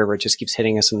like a river. It just keeps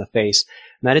hitting us in the face.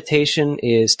 Meditation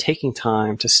is taking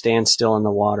time to stand still in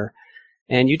the water.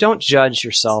 And you don't judge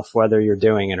yourself whether you're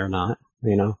doing it or not.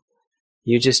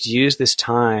 You just use this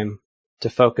time to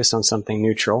focus on something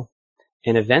neutral.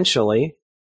 And eventually,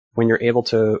 when you're able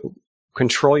to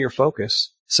control your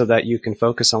focus so that you can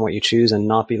focus on what you choose and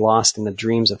not be lost in the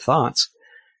dreams of thoughts,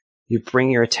 you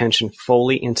bring your attention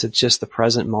fully into just the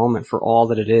present moment for all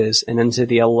that it is and into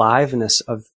the aliveness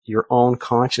of your own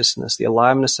consciousness, the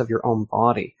aliveness of your own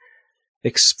body.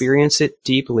 Experience it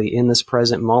deeply in this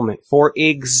present moment for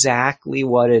exactly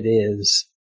what it is.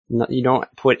 You don't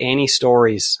put any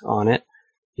stories on it.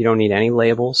 You don't need any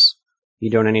labels. You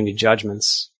don't need any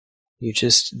judgments. You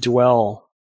just dwell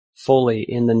fully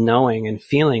in the knowing and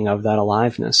feeling of that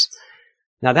aliveness.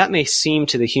 Now, that may seem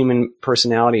to the human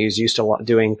personality who's used to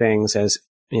doing things as,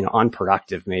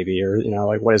 unproductive maybe, or,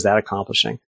 like, what is that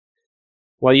accomplishing?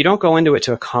 Well, you don't go into it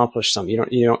to accomplish something.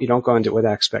 You don't go into it with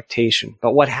expectation.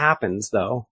 But what happens,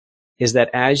 though, is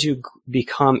that as you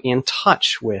become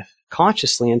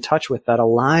consciously in touch with that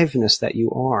aliveness that you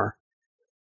are,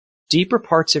 deeper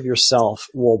parts of yourself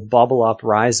will bubble up,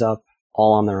 rise up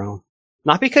all on their own.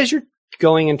 Not because you're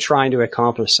going and trying to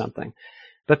accomplish something,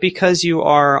 but because you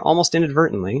are almost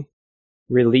inadvertently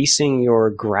releasing your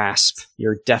grasp,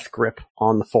 your death grip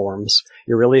on the forms.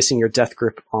 You're releasing your death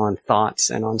grip on thoughts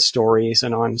and on stories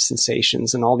and on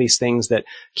sensations and all these things that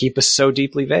keep us so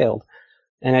deeply veiled.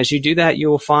 And as you do that, you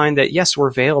will find that, yes,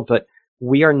 we're veiled, but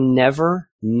we are never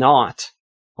not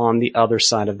on the other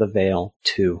side of the veil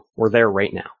too. We're there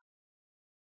right now.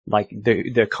 Like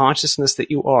the consciousness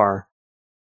that you are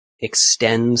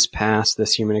extends past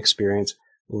this human experience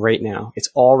right now. It's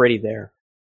already there.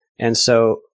 And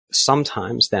so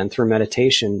sometimes then through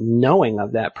meditation, knowing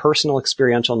of that, personal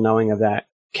experiential knowing of that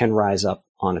can rise up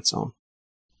on its own.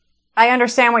 I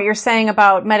understand what you're saying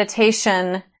about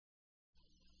meditation.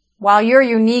 While you're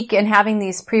unique in having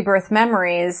these pre-birth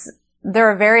memories, there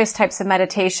are various types of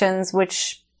meditations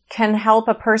which can help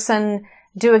a person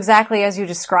do exactly as you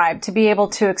described, to be able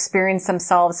to experience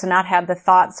themselves, to not have the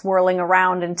thoughts whirling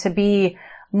around and to be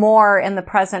more in the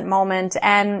present moment.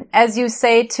 And as you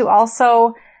say, to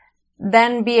also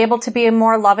then be able to be a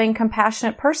more loving,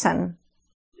 compassionate person.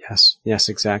 Yes,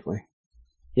 exactly.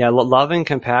 Yeah, love and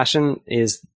compassion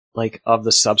is like of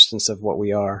the substance of what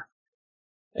we are.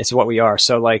 It's what we are.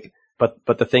 So like, but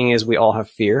the thing is we all have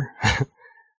fear.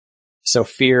 So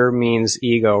fear means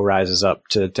ego rises up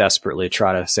to desperately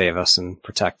try to save us and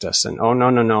protect us. And oh,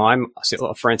 no.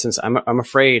 For instance, I'm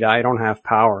afraid I don't have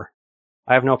power.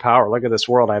 I have no power. Look at this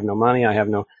world. I have no money.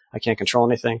 I can't control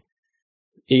anything.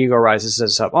 Ego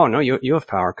rises up. Oh no, you have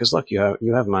power because look,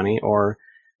 you have money, or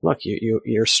look,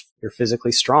 you're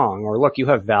physically strong, or look, you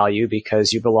have value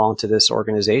because you belong to this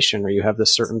organization, or you have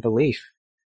this certain belief,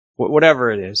 whatever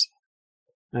it is.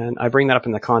 And I bring that up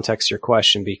in the context of your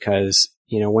question because,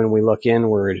 when we look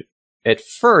inward, at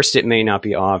first it may not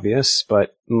be obvious,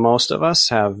 but most of us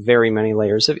have very many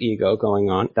layers of ego going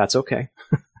on. That's okay.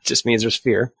 It just means there's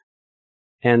fear.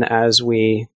 And as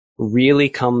we really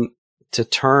come to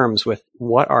terms with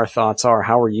what our thoughts are,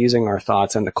 how we're using our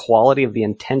thoughts, and the quality of the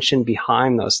intention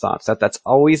behind those thoughts, that's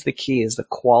always the key, is the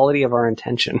quality of our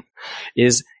intention.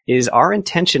 Is our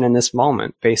intention in this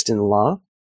moment based in love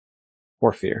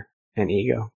or fear and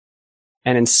ego?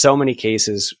 And in so many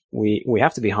cases, we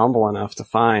have to be humble enough to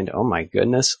find, oh my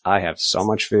goodness, I have so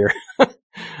much fear. I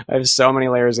have so many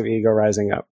layers of ego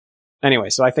rising up. Anyway,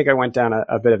 so I think I went down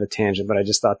a bit of a tangent, but I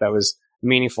just thought that was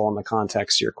meaningful in the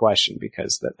context of your question,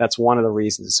 because that's one of the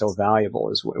reasons it's so valuable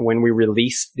is when we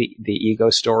release the ego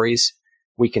stories,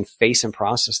 we can face and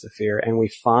process the fear, and we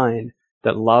find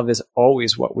that love is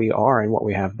always what we are and what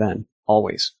we have been,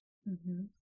 always. Mm-hmm.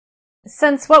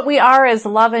 Since what we are is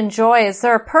love and joy, is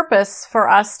there a purpose for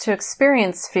us to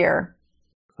experience fear?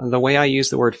 The way I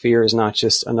use the word fear is not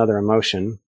just another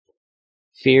emotion.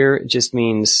 Fear just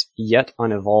means yet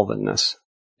unevolvedness.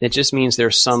 It just means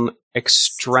there's some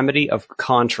extremity of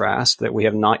contrast that we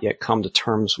have not yet come to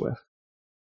terms with,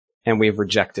 and we've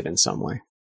rejected in some way.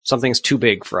 Something's too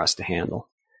big for us to handle.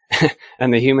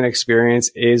 And the human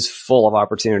experience is full of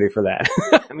opportunity for that.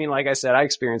 I mean, like I said, I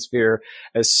experienced fear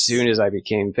as soon as I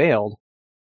became veiled.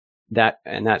 That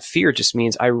fear just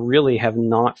means I really have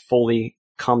not fully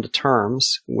come to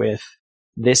terms with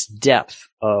this depth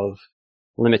of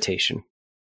limitation.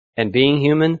 And being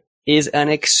human is an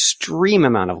extreme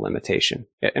amount of limitation.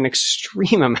 An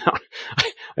extreme amount.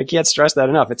 I can't stress that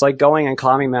enough. It's like going and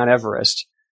climbing Mount Everest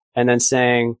and then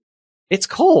saying, it's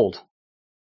cold.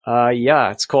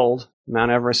 Yeah, it's cold.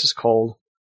 Mount Everest is cold.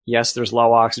 Yes, there's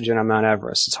low oxygen on Mount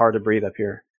Everest. It's hard to breathe up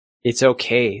here. It's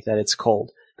okay that it's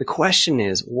cold. The question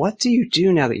is, what do you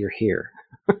do now that you're here?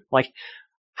 Like,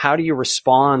 how do you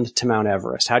respond to Mount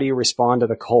Everest? How do you respond to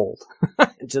the cold,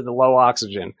 to the low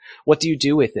oxygen? What do you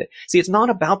do with it? See, it's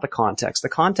not about the context. The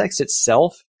context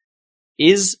itself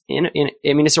is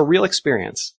it's a real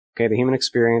experience. Okay. The human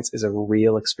experience is a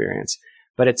real experience,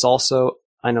 but it's also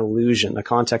an illusion. The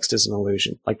context is an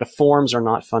illusion. Like, the forms are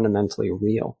not fundamentally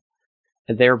real.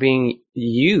 They're being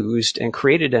used and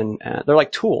created, and they're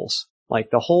like tools. Like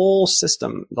the whole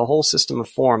system of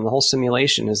form, the whole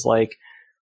simulation is like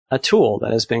a tool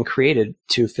that has been created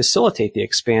to facilitate the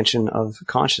expansion of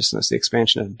consciousness, the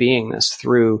expansion of beingness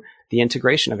through the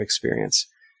integration of experience.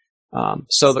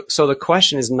 So the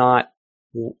question is not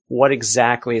what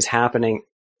exactly is happening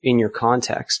in your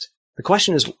context. The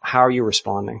question is, how are you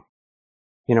responding?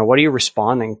 What are you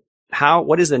responding?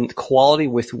 What is the quality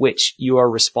with which you are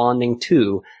responding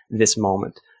to this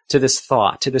moment, to this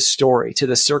thought, to this story, to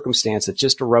this circumstance that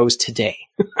just arose today?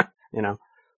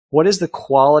 What is the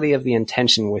quality of the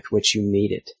intention with which you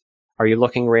meet it? Are you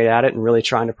looking right at it and really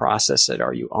trying to process it?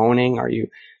 Are you owning? Are you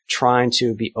trying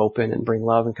to be open and bring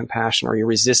love and compassion? Are you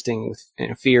resisting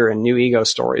with fear and new ego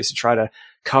stories to try to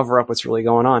cover up what's really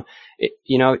going on?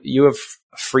 You have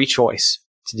free choice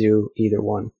to do either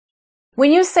one.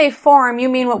 When you say form, you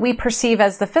mean what we perceive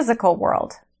as the physical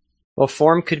world. Well,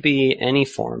 form could be any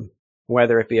form,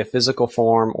 whether it be a physical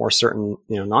form or certain,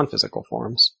 non-physical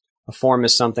forms. A form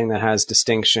is something that has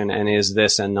distinction and is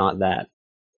this and not that.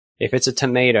 If it's a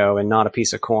tomato and not a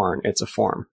piece of corn, it's a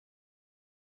form.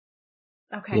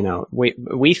 Okay.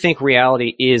 We think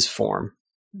reality is form.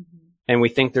 Mm-hmm. And we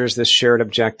think there's this shared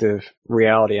objective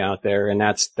reality out there, and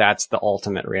that's the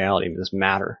ultimate reality, this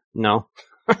matter. No.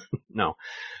 No.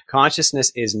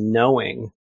 Consciousness is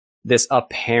knowing this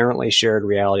apparently shared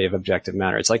reality of objective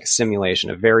matter. It's like a simulation,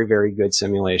 a very, very good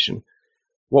simulation.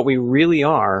 What we really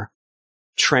are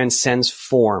transcends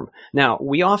form. Now,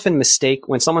 we often mistake,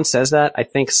 when someone says that, I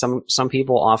think some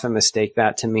people often mistake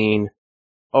that to mean,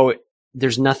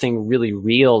 there's nothing really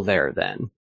real there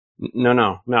then.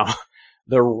 No.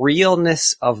 The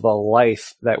realness of the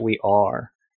life that we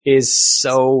are is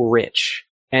so rich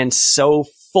and so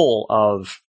full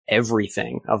of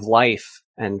everything, of life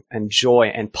and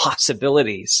joy and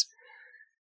possibilities.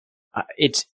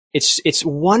 It's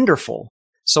wonderful.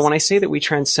 So when I say that we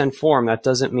transcend form, that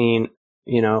doesn't mean,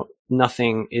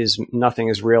 nothing is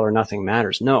real or nothing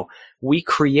matters. No, we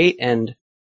create and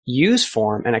use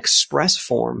form and express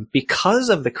form because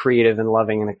of the creative and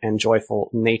loving and joyful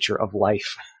nature of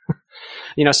life.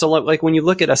 So like when you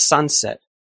look at a sunset,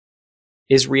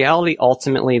 is reality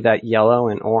ultimately that yellow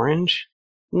and orange?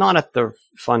 Not at the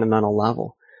fundamental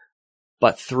level,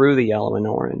 but through the yellow and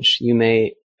orange, you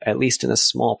may, at least in a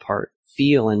small part,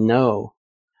 feel and know,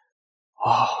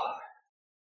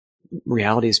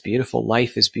 reality is beautiful,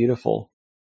 life is beautiful.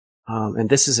 And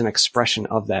this is an expression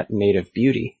of that native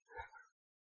beauty.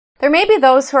 There may be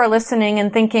those who are listening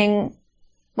and thinking,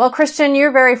 well, Christian,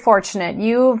 you're very fortunate.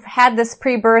 You've had this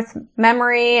pre-birth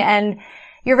memory and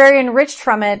you're very enriched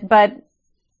from it, but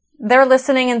they're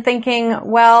listening and thinking,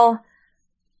 well,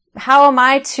 how am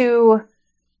I to,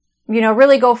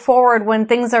 really go forward when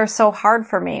things are so hard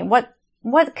for me?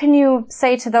 What can you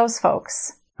say to those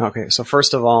folks? Okay. So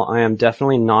first of all, I am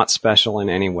definitely not special in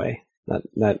any way.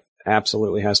 That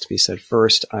absolutely has to be said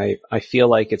first. I feel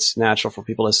like it's natural for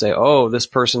people to say, this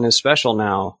person is special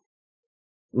now.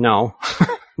 No,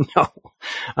 no,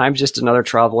 I'm just another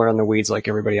traveler in the weeds like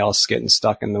everybody else getting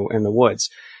stuck in the woods.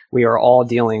 We are all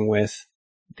dealing with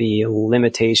the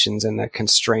limitations and the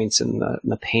constraints and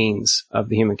the pains of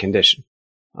the human condition.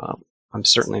 I'm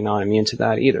certainly not immune to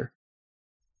that either.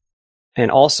 And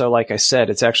also, like I said,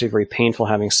 it's actually very painful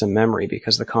having some memory,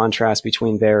 because the contrast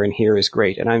between there and here is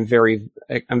great. And I'm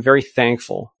very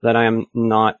thankful that I am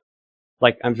not,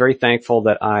 I'm very thankful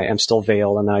that I am still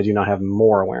veiled and that I do not have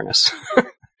more awareness.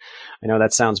 I know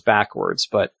that sounds backwards,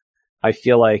 but I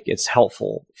feel like it's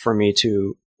helpful for me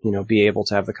to, be able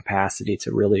to have the capacity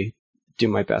to really do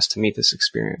my best to meet this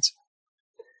experience.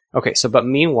 Okay. But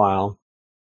meanwhile,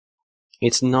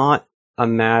 it's not a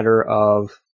matter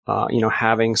of,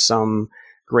 having some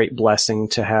great blessing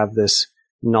to have this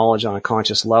knowledge on a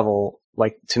conscious level.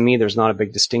 To me, there's not a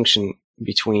big distinction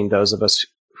between those of us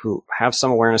who have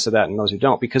some awareness of that and those who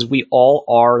don't, because we all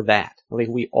are that.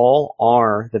 We all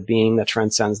are the being that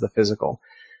transcends the physical.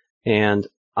 And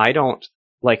I don't,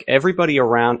 everybody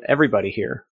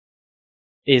here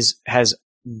has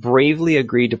bravely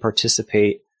agreed to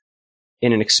participate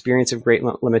in an experience of great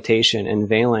limitation and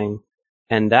veiling.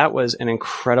 And that was an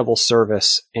incredible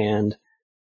service. And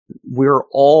we're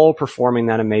all performing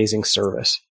that amazing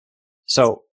service.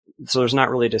 So there's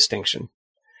not really a distinction.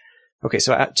 Okay.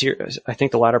 So I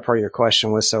think the latter part of your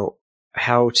question was, so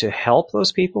how to help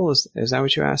those people? Is that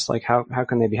what you asked? How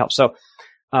can they be helped? So,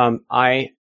 I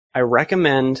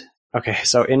recommend,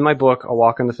 so in my book, A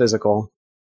Walk in the Physical,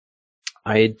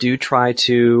 I do try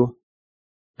to,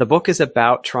 the book is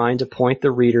about trying to point the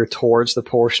reader towards the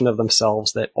portion of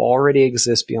themselves that already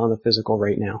exists beyond the physical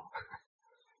right now.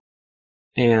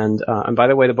 And by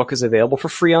the way, the book is available for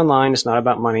free online. It's not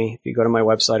about money. If you go to my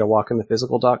website,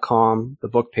 awalkinthephysical.com, the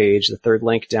book page, the third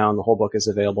link down, the whole book is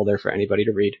available there for anybody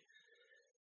to read.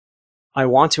 I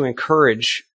want to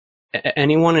encourage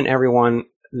anyone and everyone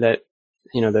that,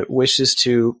 that wishes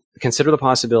to consider the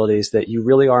possibilities that you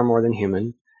really are more than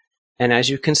human. And as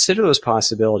you consider those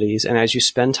possibilities and as you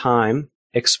spend time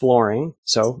exploring,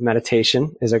 so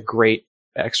meditation is a great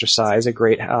exercise, a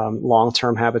great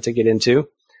long-term habit to get into.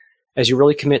 As you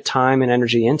really commit time and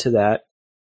energy into that,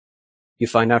 you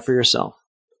find out for yourself.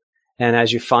 And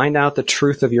as you find out the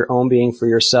truth of your own being for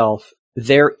yourself,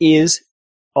 there is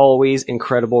always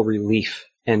incredible relief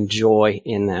and joy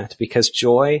in that, because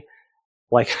joy,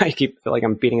 I feel like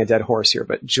I'm beating a dead horse here,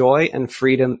 but joy and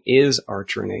freedom is our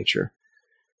true nature.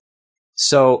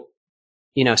 So,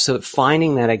 so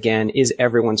finding that again is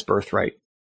everyone's birthright.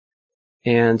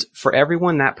 And for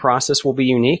everyone, that process will be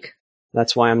unique.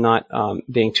 That's why I'm not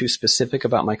being too specific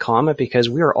about my comment, because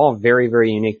we are all very,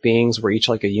 very unique beings. We're each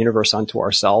like a universe unto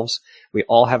ourselves. We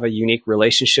all have a unique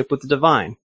relationship with the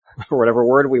divine, or whatever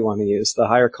word we want to use, the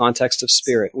higher context of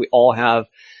spirit. We all have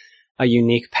a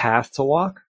unique path to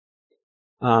walk.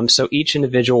 So each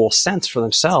individual will sense for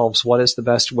themselves what is the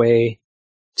best way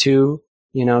to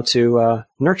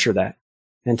nurture that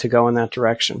and to go in that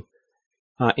direction.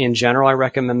 In general, I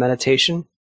recommend meditation.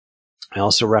 I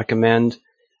also recommend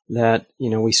that,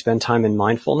 we spend time in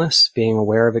mindfulness, being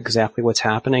aware of exactly what's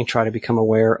happening, try to become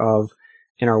aware of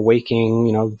in our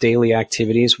waking, daily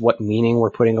activities, what meaning we're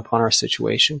putting upon our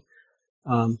situation.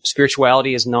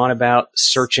 Spirituality is not about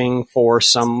searching for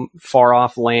some far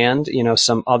off land,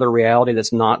 some other reality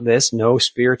that's not this. No,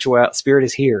 spirit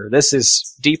is here. This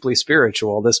is deeply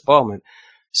spiritual, this moment.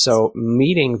 So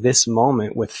meeting this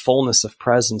moment with fullness of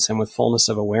presence and with fullness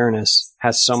of awareness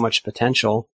has so much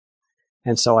potential.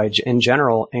 And so I, in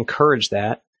general, encourage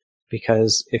that,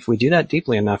 because if we do that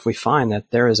deeply enough, we find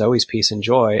that there is always peace and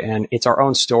joy. And it's our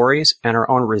own stories and our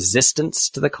own resistance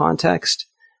to the context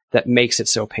that makes it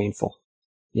so painful.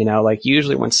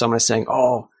 Usually when someone is saying,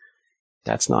 oh,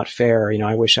 that's not fair,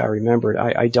 I wish I remembered.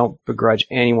 I don't begrudge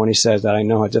anyone who says that. I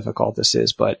know how difficult this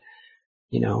is, but,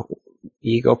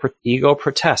 ego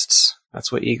protests.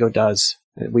 That's what ego does.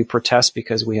 We protest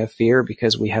because we have fear,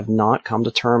 because we have not come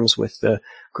to terms with the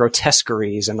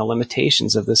grotesqueries and the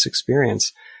limitations of this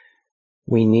experience.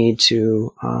 We need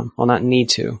to, not need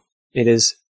to. It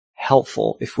is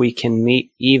helpful if we can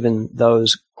meet even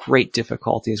those great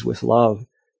difficulties with love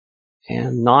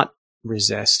and not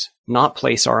resist, not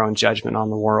place our own judgment on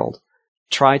the world.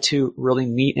 Try to really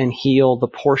meet and heal the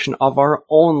portion of our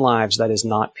own lives that is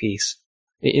not peace.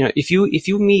 If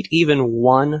you meet even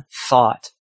one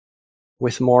thought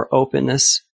with more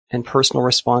openness and personal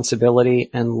responsibility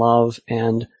and love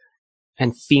and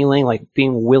feeling, like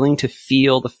being willing to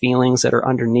feel the feelings that are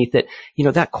underneath it,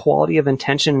 that quality of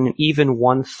intention and even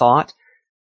one thought,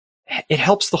 it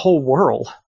helps the whole world.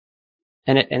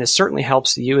 And it certainly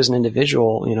helps you as an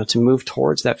individual, to move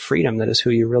towards that freedom that is who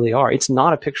you really are. It's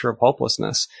not a picture of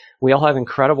hopelessness. We all have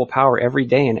incredible power every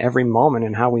day and every moment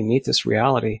in how we meet this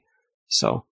reality.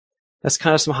 So that's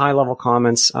kind of some high level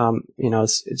comments.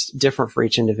 It's different for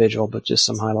each individual, but just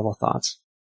some high level thoughts.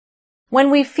 When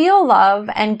we feel love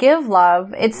and give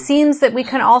love, it seems that we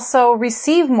can also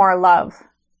receive more love.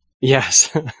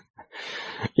 Yes.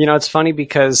 It's funny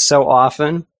because so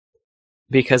often,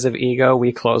 because of ego,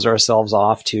 we close ourselves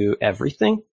off to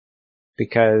everything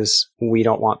because we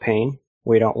don't want pain.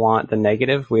 We don't want the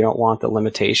negative. We don't want the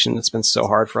limitation that's been so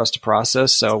hard for us to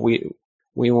process. So we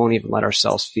won't even let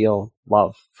ourselves feel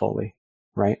love fully,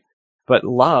 right? But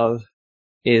love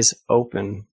is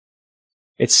open.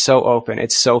 It's so open.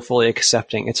 It's so fully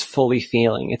accepting. It's fully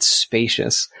feeling. It's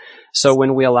spacious. So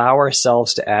when we allow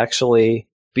ourselves to actually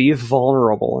be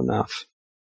vulnerable enough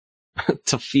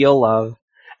to feel love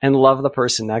and love the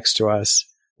person next to us,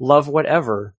 love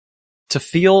whatever, to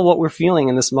feel what we're feeling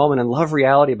in this moment and love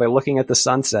reality by looking at the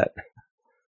sunset.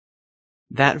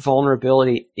 That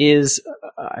vulnerability is,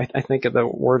 I think the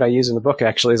word I use in the book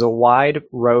actually is a wide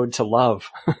road to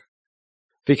love.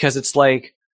 Because it's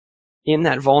like in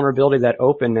that vulnerability, that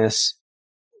openness,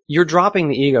 you're dropping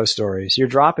the ego stories. You're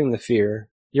dropping the fear.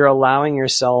 You're allowing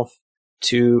yourself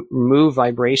to move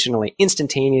vibrationally,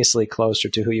 instantaneously closer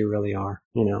to who you really are.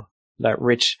 That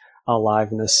rich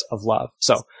aliveness of love.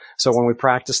 So when we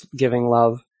practice giving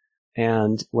love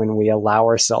and when we allow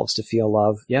ourselves to feel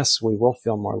love, yes, we will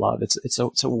feel more love. It's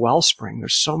a wellspring.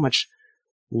 There's so much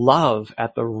love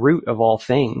at the root of all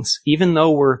things, even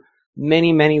though we're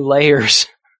many, many layers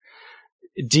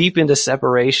deep into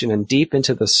separation and deep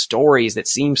into the stories that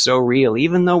seem so real.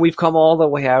 Even though we've come all the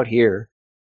way out here,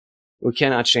 we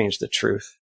cannot change the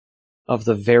truth of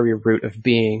the very root of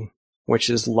being, which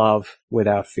is love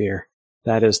without fear.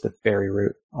 That is the very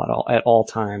root at all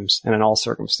times and in all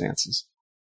circumstances.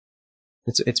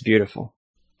 It's beautiful.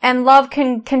 And love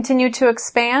can continue to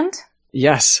expand?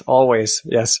 Yes, always.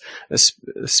 Yes.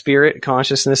 The spirit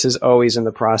consciousness is always in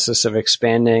the process of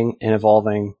expanding and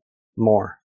evolving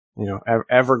more.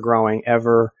 Ever growing,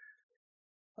 ever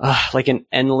like an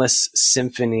endless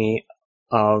symphony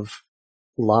of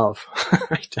love.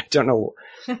 I don't know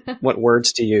what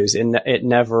words to use. It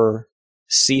never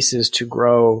ceases to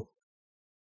grow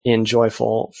in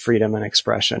joyful freedom and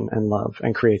expression and love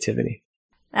and creativity.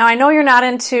 Now, I know you're not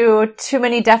into too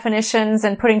many definitions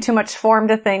and putting too much form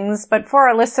to things, but for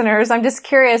our listeners, I'm just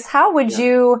curious, how would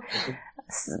you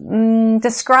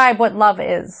describe what love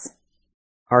is?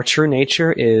 Our true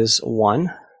nature is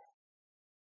one.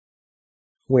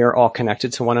 We are all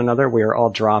connected to one another. We are all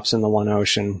drops in the one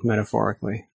ocean,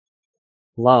 metaphorically.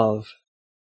 Love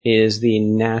is the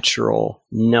natural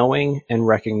knowing and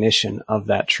recognition of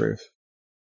that truth.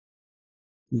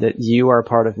 That you are a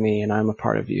part of me and I'm a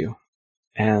part of you.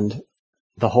 And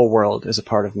the whole world is a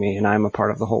part of me and I'm a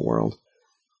part of the whole world.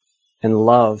 And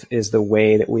love is the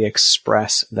way that we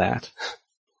express that.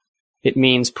 It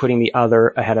means putting the other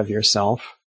ahead of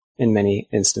yourself in many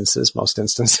instances, most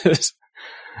instances.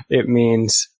 It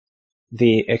means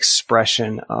the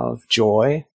expression of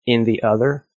joy in the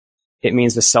other. It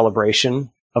means the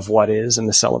celebration of what is and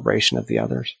the celebration of the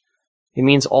others. It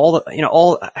means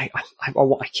I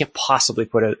can't possibly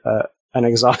put an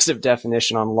exhaustive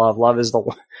definition on love. Love is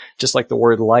just like the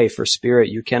word life or spirit.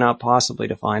 You cannot possibly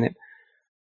define it.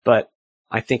 But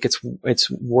I think it's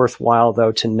worthwhile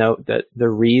though to note that the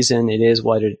reason it is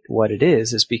what it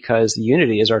is because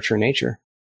unity is our true nature.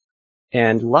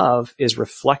 And love is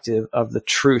reflective of the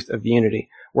truth of unity,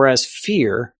 whereas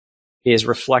fear is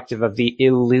reflective of the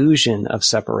illusion of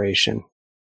separation.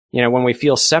 When we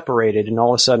feel separated and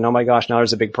all of a sudden, oh my gosh, now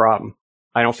there's a big problem.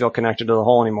 I don't feel connected to the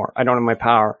whole anymore. I don't have my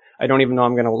power. I don't even know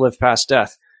I'm going to live past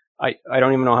death. I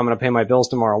don't even know how I'm going to pay my bills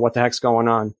tomorrow. What the heck's going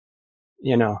on?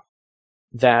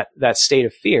 That state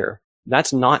of fear,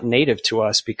 that's not native to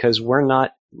us because we're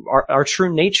not, our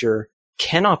true nature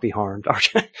cannot be harmed.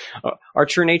 Our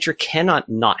true nature cannot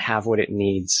not have what it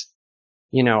needs.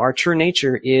 Our true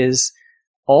nature is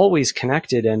always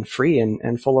connected and free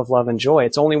and full of love and joy.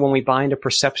 It's only when we buy into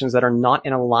perceptions that are not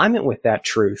in alignment with that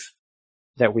truth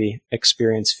that we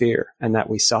experience fear and that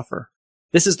we suffer.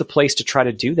 This is the place to try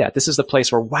to do that. This is the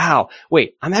place where, wow,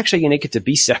 wait, I'm actually going to get to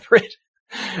be separate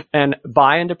and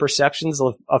buy into perceptions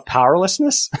of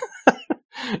powerlessness.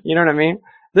 You know what I mean?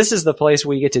 This is the place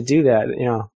where you get to do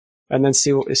that, and then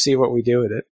see what we do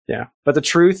with it. Yeah. But the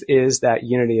truth is that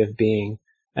unity of being,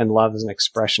 and love is an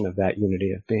expression of that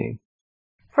unity of being.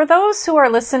 For those who are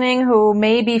listening who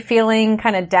may be feeling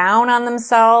kind of down on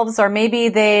themselves, or maybe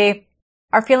they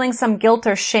are feeling some guilt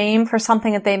or shame for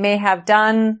something that they may have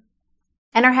done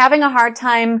and are having a hard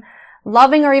time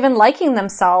loving or even liking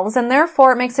themselves, and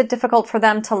therefore it makes it difficult for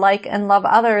them to like and love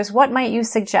others, what might you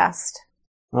suggest?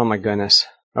 Oh my goodness.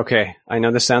 Okay. I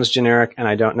know this sounds generic and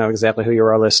I don't know exactly who you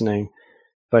are listening,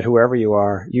 but whoever you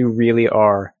are, you really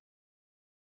are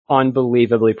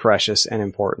unbelievably precious and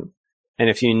important. And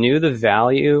if you knew the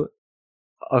value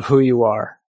of who you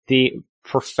are, the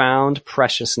profound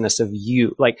preciousness of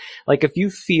you, like if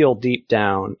you feel deep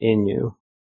down in you,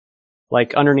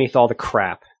 like underneath all the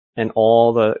crap and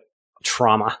all the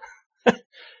trauma,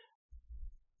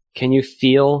 can you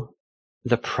feel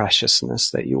the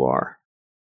preciousness that you are?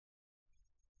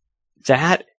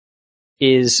 That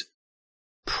is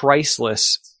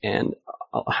priceless, and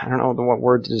I don't know what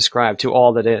word to describe, to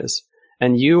all that is.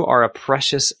 And you are a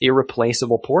precious,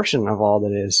 irreplaceable portion of all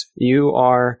that is. You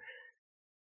are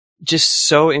just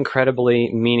so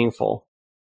incredibly meaningful.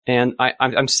 And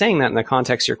I'm saying that in the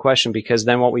context of your question, because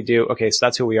then what we do, okay, so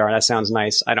that's who we are. That sounds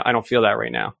nice. I don't feel that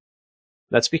right now.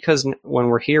 That's because when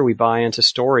we're here, we buy into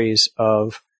stories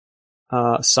of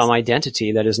some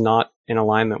identity that is not in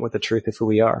alignment with the truth of who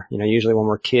we are. You know, usually when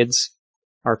we're kids,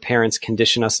 our parents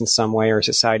condition us in some way, or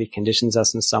society conditions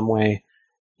us in some way.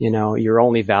 You know, you're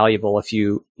only valuable if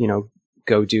you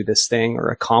go do this thing or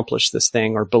accomplish this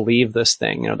thing or believe this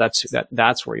thing. You know,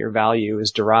 that's where your value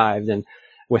is derived. And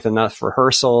with enough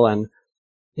rehearsal and,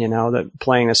 that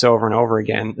playing this over and over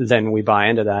again, then we buy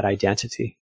into that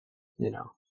identity,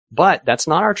 but that's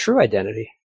not our true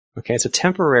identity. Okay. It's a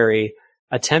temporary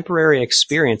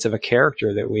experience of a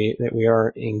character that we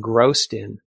are engrossed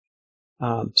in.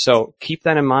 So keep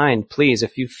that in mind, please.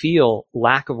 If you feel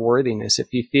lack of worthiness,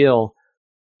 if you feel,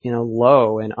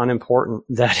 low and unimportant,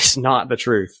 that is not the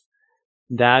truth.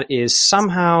 That is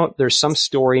somehow, there's some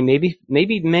story, maybe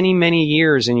many, many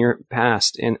years in your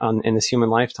past in this human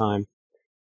lifetime,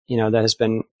 that has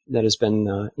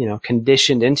been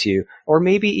conditioned into you. Or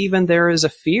maybe even there is a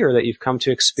fear that you've come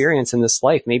to experience in this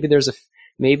life.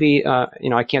 Maybe I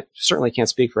certainly can't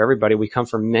speak for everybody. We come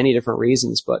for many different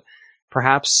reasons, but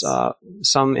perhaps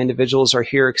some individuals are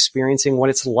here experiencing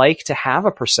what it's like to have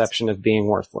a perception of being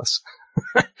worthless.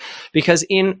 Because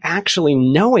in actually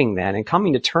knowing that and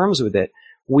coming to terms with it,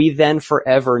 we then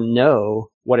forever know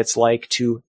what it's like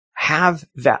to have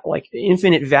that, like,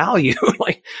 infinite value.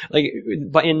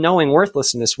 But in knowing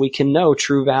worthlessness, we can know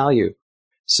true value.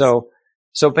 So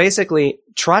basically,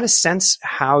 try to sense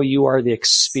how you are the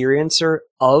experiencer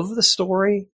of the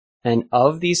story and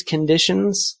of these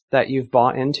conditions that you've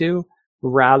bought into,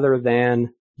 rather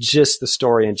than just the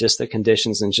story and just the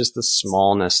conditions and just the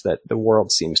smallness that the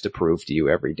world seems to prove to you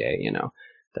every day.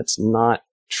 That's not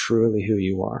truly who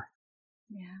you are.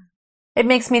 Yeah. It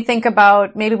makes me think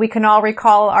about, maybe we can all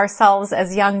recall ourselves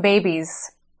as young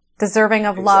babies, deserving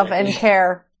of love and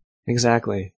care.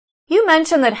 Exactly. You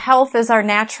mentioned that health is our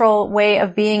natural way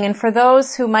of being, and for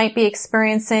those who might be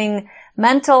experiencing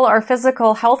mental or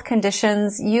physical health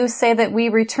conditions, you say that we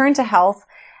return to health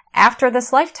after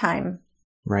this lifetime.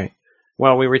 Right.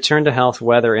 Well, we return to health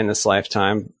whether in this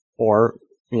lifetime or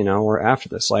after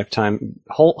this lifetime.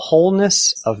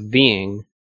 Wholeness of being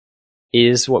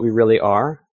is what we really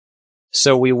are.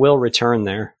 So we will return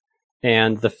there.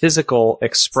 And the physical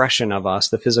expression of us,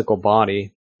 the physical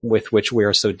body with which we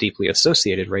are so deeply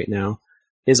associated right now,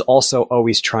 is also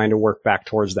always trying to work back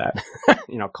towards that.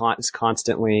 It's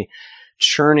constantly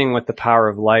churning with the power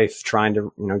of life, trying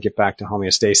to, get back to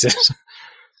homeostasis.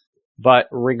 But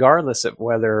regardless of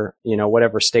whether,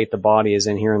 whatever state the body is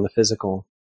in here in the physical,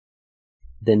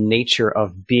 the nature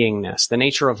of beingness, the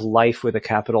nature of life with a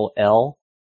capital L,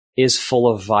 is full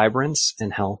of vibrance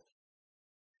and health.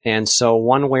 And so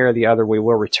one way or the other, we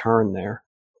will return there.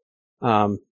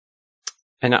 And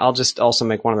I'll just also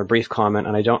make one other brief comment,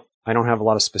 and I don't have a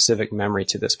lot of specific memory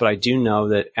to this, but I do know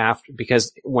that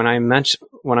because when I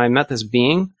met this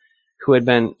being who had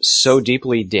been so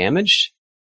deeply damaged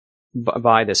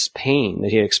by this pain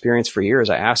that he had experienced for years,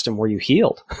 I asked him, were you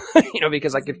healed?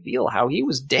 Because I could feel how he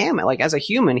was damaged. Like, as a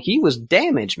human, he was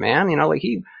damaged, man.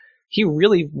 He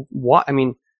really,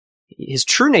 his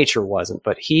true nature wasn't,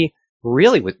 but he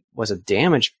really was a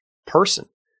damaged person.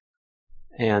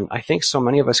 And I think so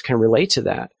many of us can relate to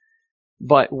that.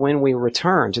 But when we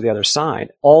return to the other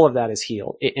side, all of that is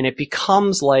healed. And it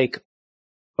becomes like,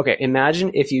 okay,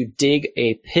 imagine if you dig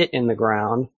a pit in the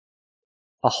ground,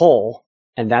 a hole,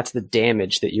 and that's the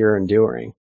damage that you're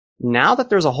enduring. Now that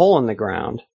there's a hole in the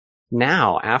ground,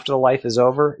 now, after the life is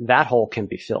over, that hole can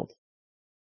be filled.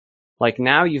 Like,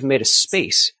 now you've made a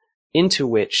space into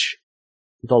which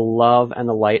the love and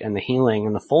the light and the healing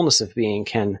and the fullness of being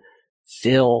can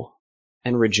fill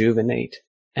and rejuvenate.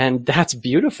 And that's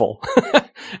beautiful.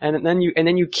 and then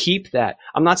you keep that.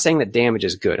 I'm not saying that damage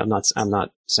is good. I'm not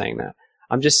saying that.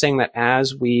 I'm just saying that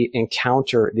as we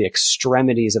encounter the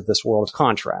extremities of this world of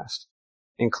contrast,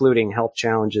 including health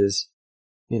challenges,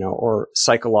 or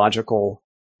psychological,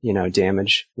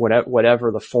 damage,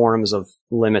 whatever the forms of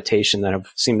limitation that have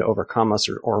seemed to overcome us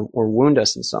or wound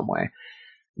us in some way,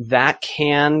 that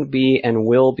can be and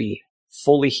will be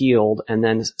fully healed. And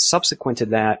then subsequent to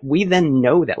that, we then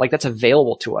know that, like, that's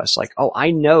available to us. Like, oh,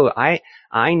 I know,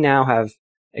 I now have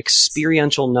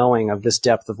experiential knowing of this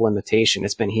depth of limitation.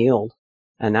 It's been healed.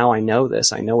 And now I know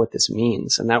this. I know what this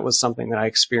means. And that was something that I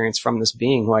experienced from this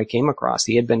being who I came across.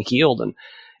 He had been healed, and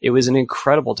it was an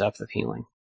incredible depth of healing.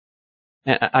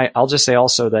 And I'll just say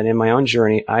also that in my own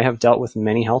journey, I have dealt with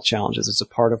many health challenges. It's a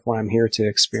part of what I'm here to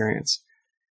experience.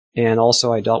 And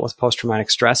also I dealt with post-traumatic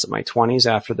stress in my 20s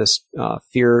after this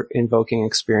fear-invoking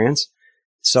experience.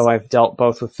 So I've dealt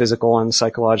both with physical and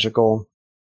psychological,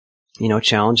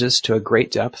 challenges to a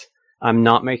great depth. I'm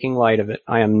not making light of it.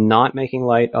 I am not making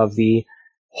light of the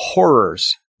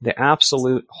horrors, the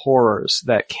absolute horrors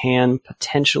that can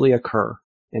potentially occur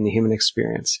in the human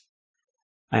experience.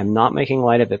 I am not making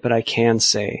light of it, but I can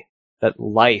say that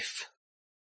life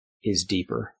is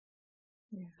deeper.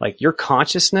 Yeah. Like, your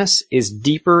consciousness is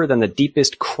deeper than the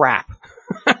deepest crap,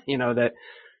 that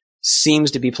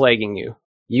seems to be plaguing you.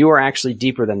 You are actually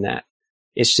deeper than that.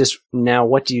 It's just, now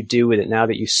what do you do with it now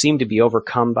that you seem to be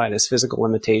overcome by this physical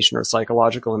limitation or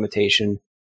psychological limitation?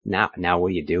 Now what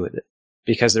do you do with it?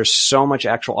 Because there's so much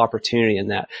actual opportunity in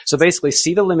that. So basically,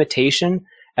 see the limitation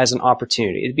as an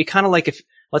opportunity. It'd be kind of like if,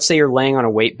 let's say you're laying on a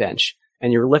weight bench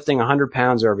and you're lifting 100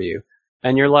 pounds over you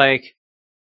and you're like,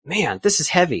 man, this is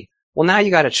heavy. Well, now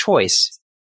you got a choice.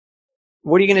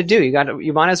 What are you going to do?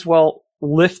 You might as well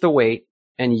lift the weight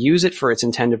and use it for its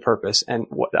intended purpose. And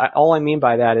all I mean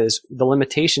by that is the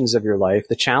limitations of your life,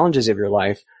 the challenges of your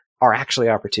life are actually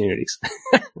opportunities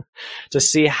to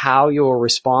see how you will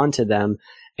respond to them,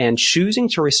 and choosing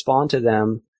to respond to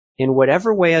them in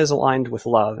whatever way is aligned with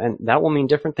love. And that will mean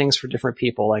different things for different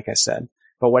people, like I said.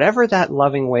 But whatever that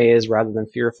loving way is rather than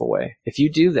fearful way, if you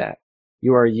do that,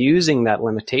 you are using that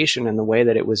limitation in the way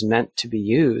that it was meant to be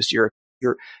used. You're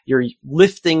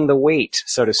lifting the weight,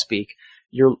 so to speak.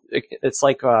 It's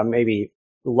like maybe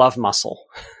love muscle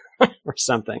or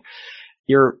something.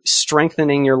 You're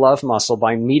strengthening your love muscle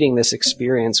by meeting this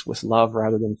experience with love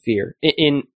rather than fear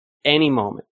in any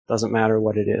moment. Doesn't matter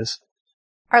what it is.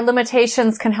 Our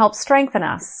limitations can help strengthen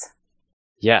us.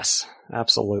 Yes,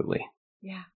 absolutely.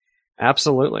 Yeah.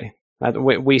 Absolutely.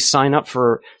 We sign up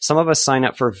for, some of us sign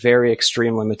up for very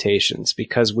extreme limitations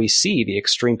because we see the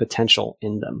extreme potential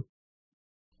in them.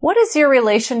 What is your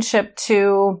relationship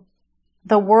to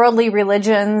the worldly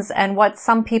religions and what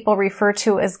some people refer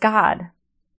to as God?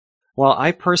 Well,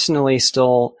 I personally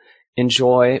still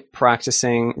enjoy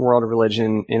practicing world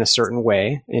religion in a certain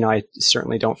way. I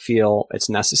certainly don't feel it's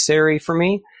necessary for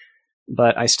me,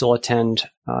 but I still attend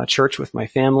church with my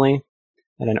family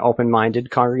and an open-minded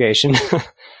congregation.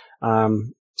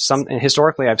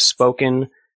 Historically, I've spoken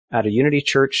at a Unity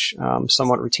church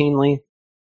somewhat routinely,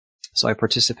 so I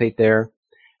participate there.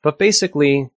 But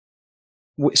basically,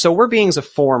 so we're beings of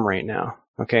form right now.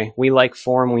 Okay, we like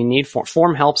form. We need form.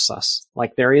 Form helps us.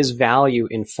 Like, there is value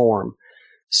in form.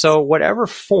 So whatever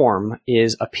form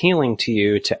is appealing to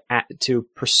you to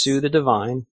pursue the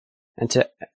divine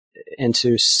and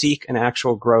to seek an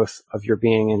actual growth of your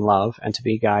being in love and to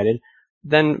be guided,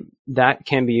 then that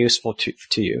can be useful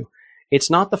to you. It's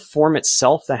not the form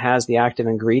itself that has the active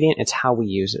ingredient. It's how we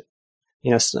use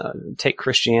it. Take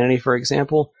Christianity, for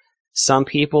example. Some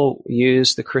people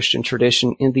use the Christian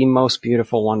tradition in the most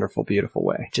beautiful, wonderful, beautiful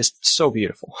way. Just so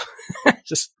beautiful.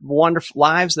 Just wonderful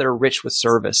lives that are rich with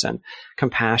service and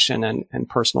compassion and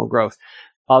personal growth.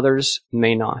 Others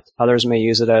may not. Others may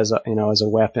use it as a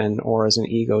weapon or as an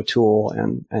ego tool,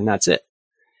 and that's it.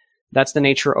 That's the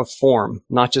nature of form,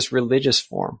 not just religious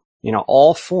form.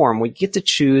 All form, we get to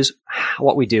choose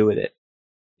what we do with it.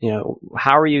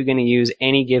 How are you going to use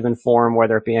any given form,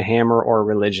 whether it be a hammer or a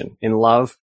religion, in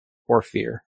love or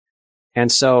fear? And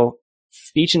so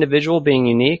each individual being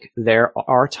unique, there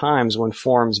are times when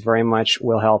forms very much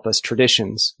will help us.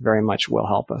 Traditions very much will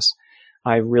help us.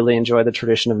 I really enjoy the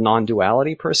tradition of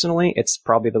non-duality personally. It's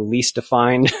probably the least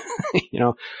defined,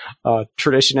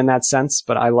 tradition in that sense,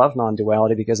 but I love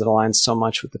non-duality because it aligns so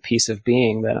much with the peace of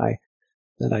being that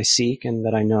I seek and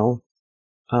that I know.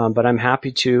 But I'm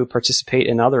happy to participate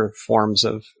in other forms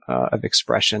of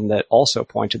expression that also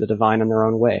point to the divine in their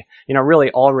own way. Really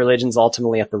all religions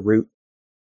ultimately at the root,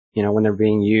 when they're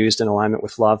being used in alignment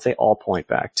with love, they all point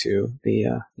back to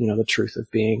the truth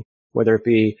of being, whether it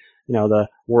be, the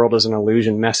world is an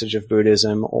illusion message of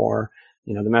Buddhism or,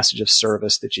 the message of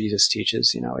service that Jesus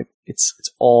teaches. It's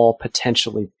all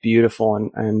potentially beautiful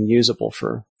and usable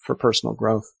for personal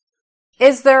growth.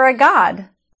 Is there a God?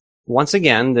 Once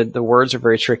again, the words are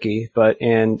very tricky, but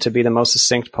to be the most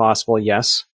succinct possible,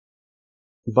 yes,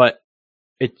 But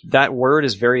that word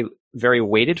is very, very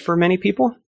weighted for many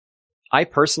people. I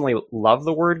personally love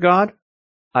the word God.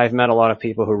 I've met a lot of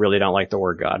people who really don't like the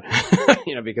word God,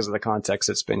 because of the context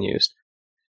it's been used.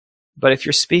 But if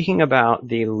you're speaking about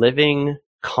the living,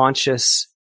 conscious,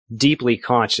 deeply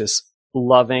conscious,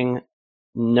 loving,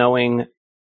 knowing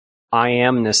I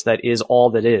amness that is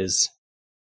all that is,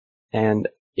 and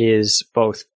is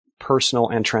both personal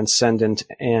and transcendent,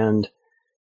 and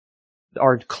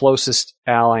our closest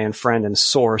ally and friend and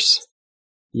source,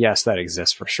 yes, that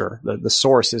exists for sure. The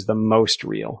source is the most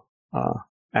real,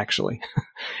 actually.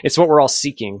 It's what we're all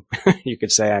seeking, you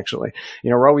could say, actually.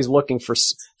 We're always looking for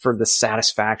the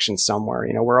satisfaction somewhere.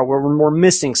 We're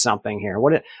missing something here.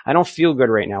 I don't feel good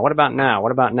right now. What about now?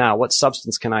 What about now? What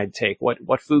substance can I take?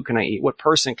 What food can I eat? What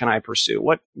person can I pursue?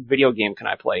 What video game can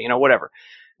I play? Whatever.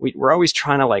 We're always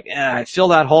trying to fill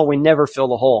that hole. We never fill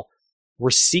the hole. We're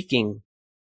seeking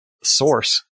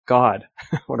source, God,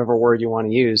 whatever word you want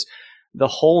to use, the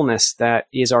wholeness that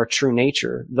is our true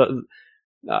nature.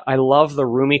 I love the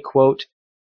Rumi quote,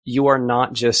 "You are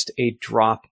not just a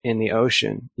drop in the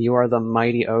ocean. You are the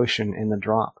mighty ocean in the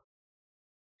drop."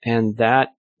 And that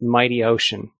mighty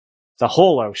ocean, the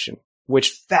whole ocean,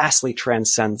 which vastly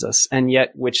transcends us, and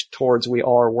yet which towards we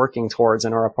are working towards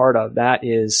and are a part of, that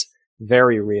is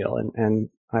very real. And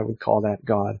I would call that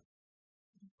God.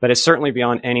 But it's certainly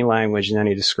beyond any language and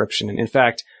any description. And in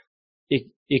fact,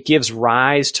 it gives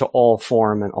rise to all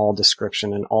form and all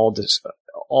description and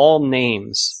all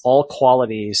names, all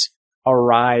qualities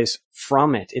arise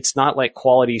from it. It's not like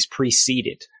qualities precede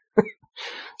it.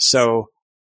 So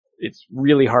it's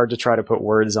really hard to try to put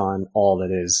words on all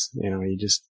that is,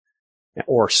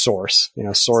 or source.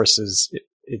 Source is,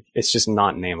 it's just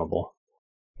not nameable.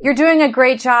 You're doing a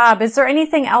great job. Is there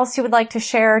anything else you would like to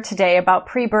share today about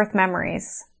pre-birth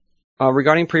memories?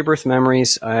 Regarding pre-birth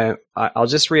memories, I'll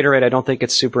just reiterate, I don't think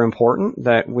it's super important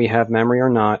that we have memory or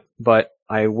not, but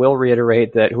I will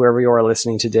reiterate that whoever you are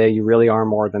listening today, you really are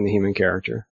more than the human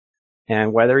character.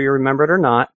 And whether you remember it or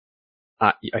not,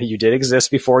 you did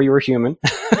exist before you were human.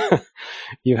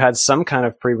 You had some kind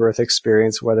of pre-birth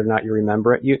experience, whether or not you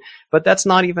remember it. But that's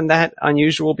not even that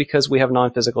unusual because we have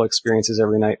non-physical experiences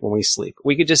every night when we sleep.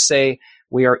 We could just say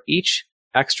we are each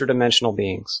extra-dimensional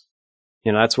beings.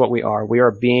 That's what we are. We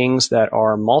are beings that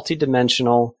are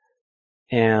multidimensional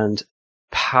and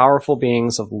powerful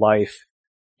beings of life,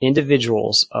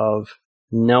 individuals of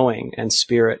knowing and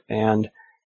spirit. And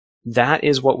that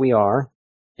is what we are.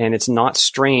 And it's not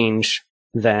strange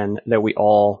then that we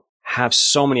all have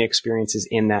so many experiences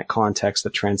in that context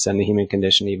that transcend the human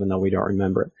condition, even though we don't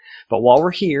remember it. But while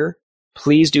we're here,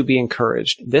 please do be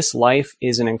encouraged. This life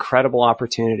is an incredible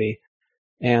opportunity.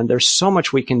 And there's so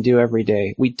much we can do every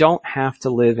day. We don't have to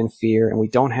live in fear, and we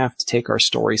don't have to take our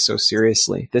story so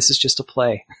seriously. This is just a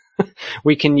play.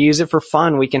 We can use it for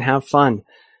fun. We can have fun.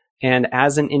 And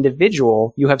as an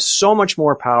individual, you have so much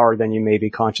more power than you may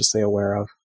be consciously aware of.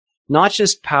 Not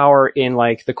just power in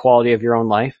the quality of your own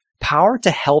life, power to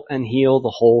help and heal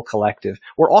the whole collective.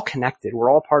 We're all connected.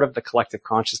 We're all part of the collective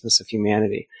consciousness of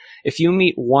humanity. If you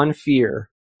meet one fear,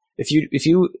 if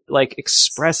you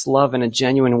express love in a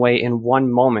genuine way in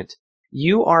one moment,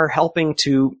 you are helping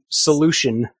to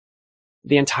solution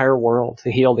the entire world,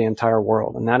 to heal the entire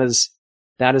world. And that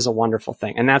is a wonderful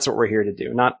thing. And that's what we're here to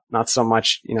do. Not so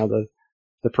much, the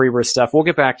pre-birth stuff. We'll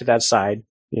get back to that side.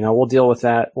 We'll deal with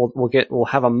that. We'll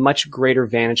have a much greater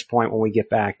vantage point when we get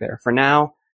back there. For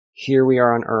now, here we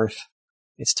are on Earth.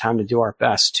 It's time to do our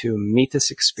best to meet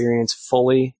this experience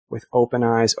fully with open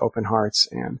eyes, open hearts,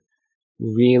 and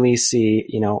really see,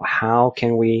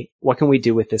 what can we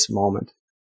do with this moment?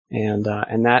 And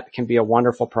that can be a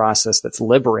wonderful process that's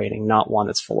liberating, not one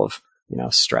that's full of,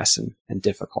 stress and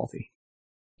difficulty.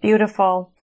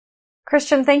 Beautiful.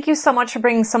 Christian, thank you so much for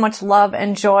bringing so much love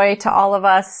and joy to all of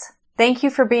us. Thank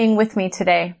you for being with me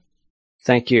today.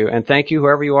 Thank you. And thank you,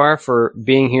 whoever you are, for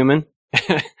being human.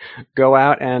 Go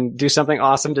out and do something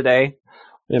awesome today.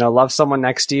 Love someone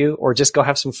next to you, or just go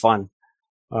have some fun.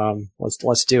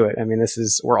 Let's do it. I mean,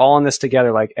 we're all in this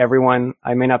together. Like everyone,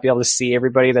 I may not be able to see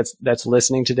everybody that's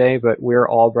listening today, but we're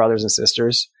all brothers and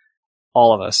sisters,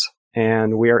 all of us,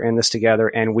 and we are in this together,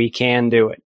 and we can do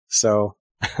it. So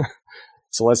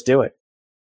let's do it.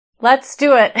 Let's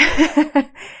do it.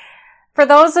 For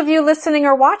those of you listening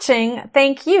or watching,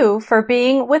 thank you for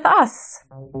being with us.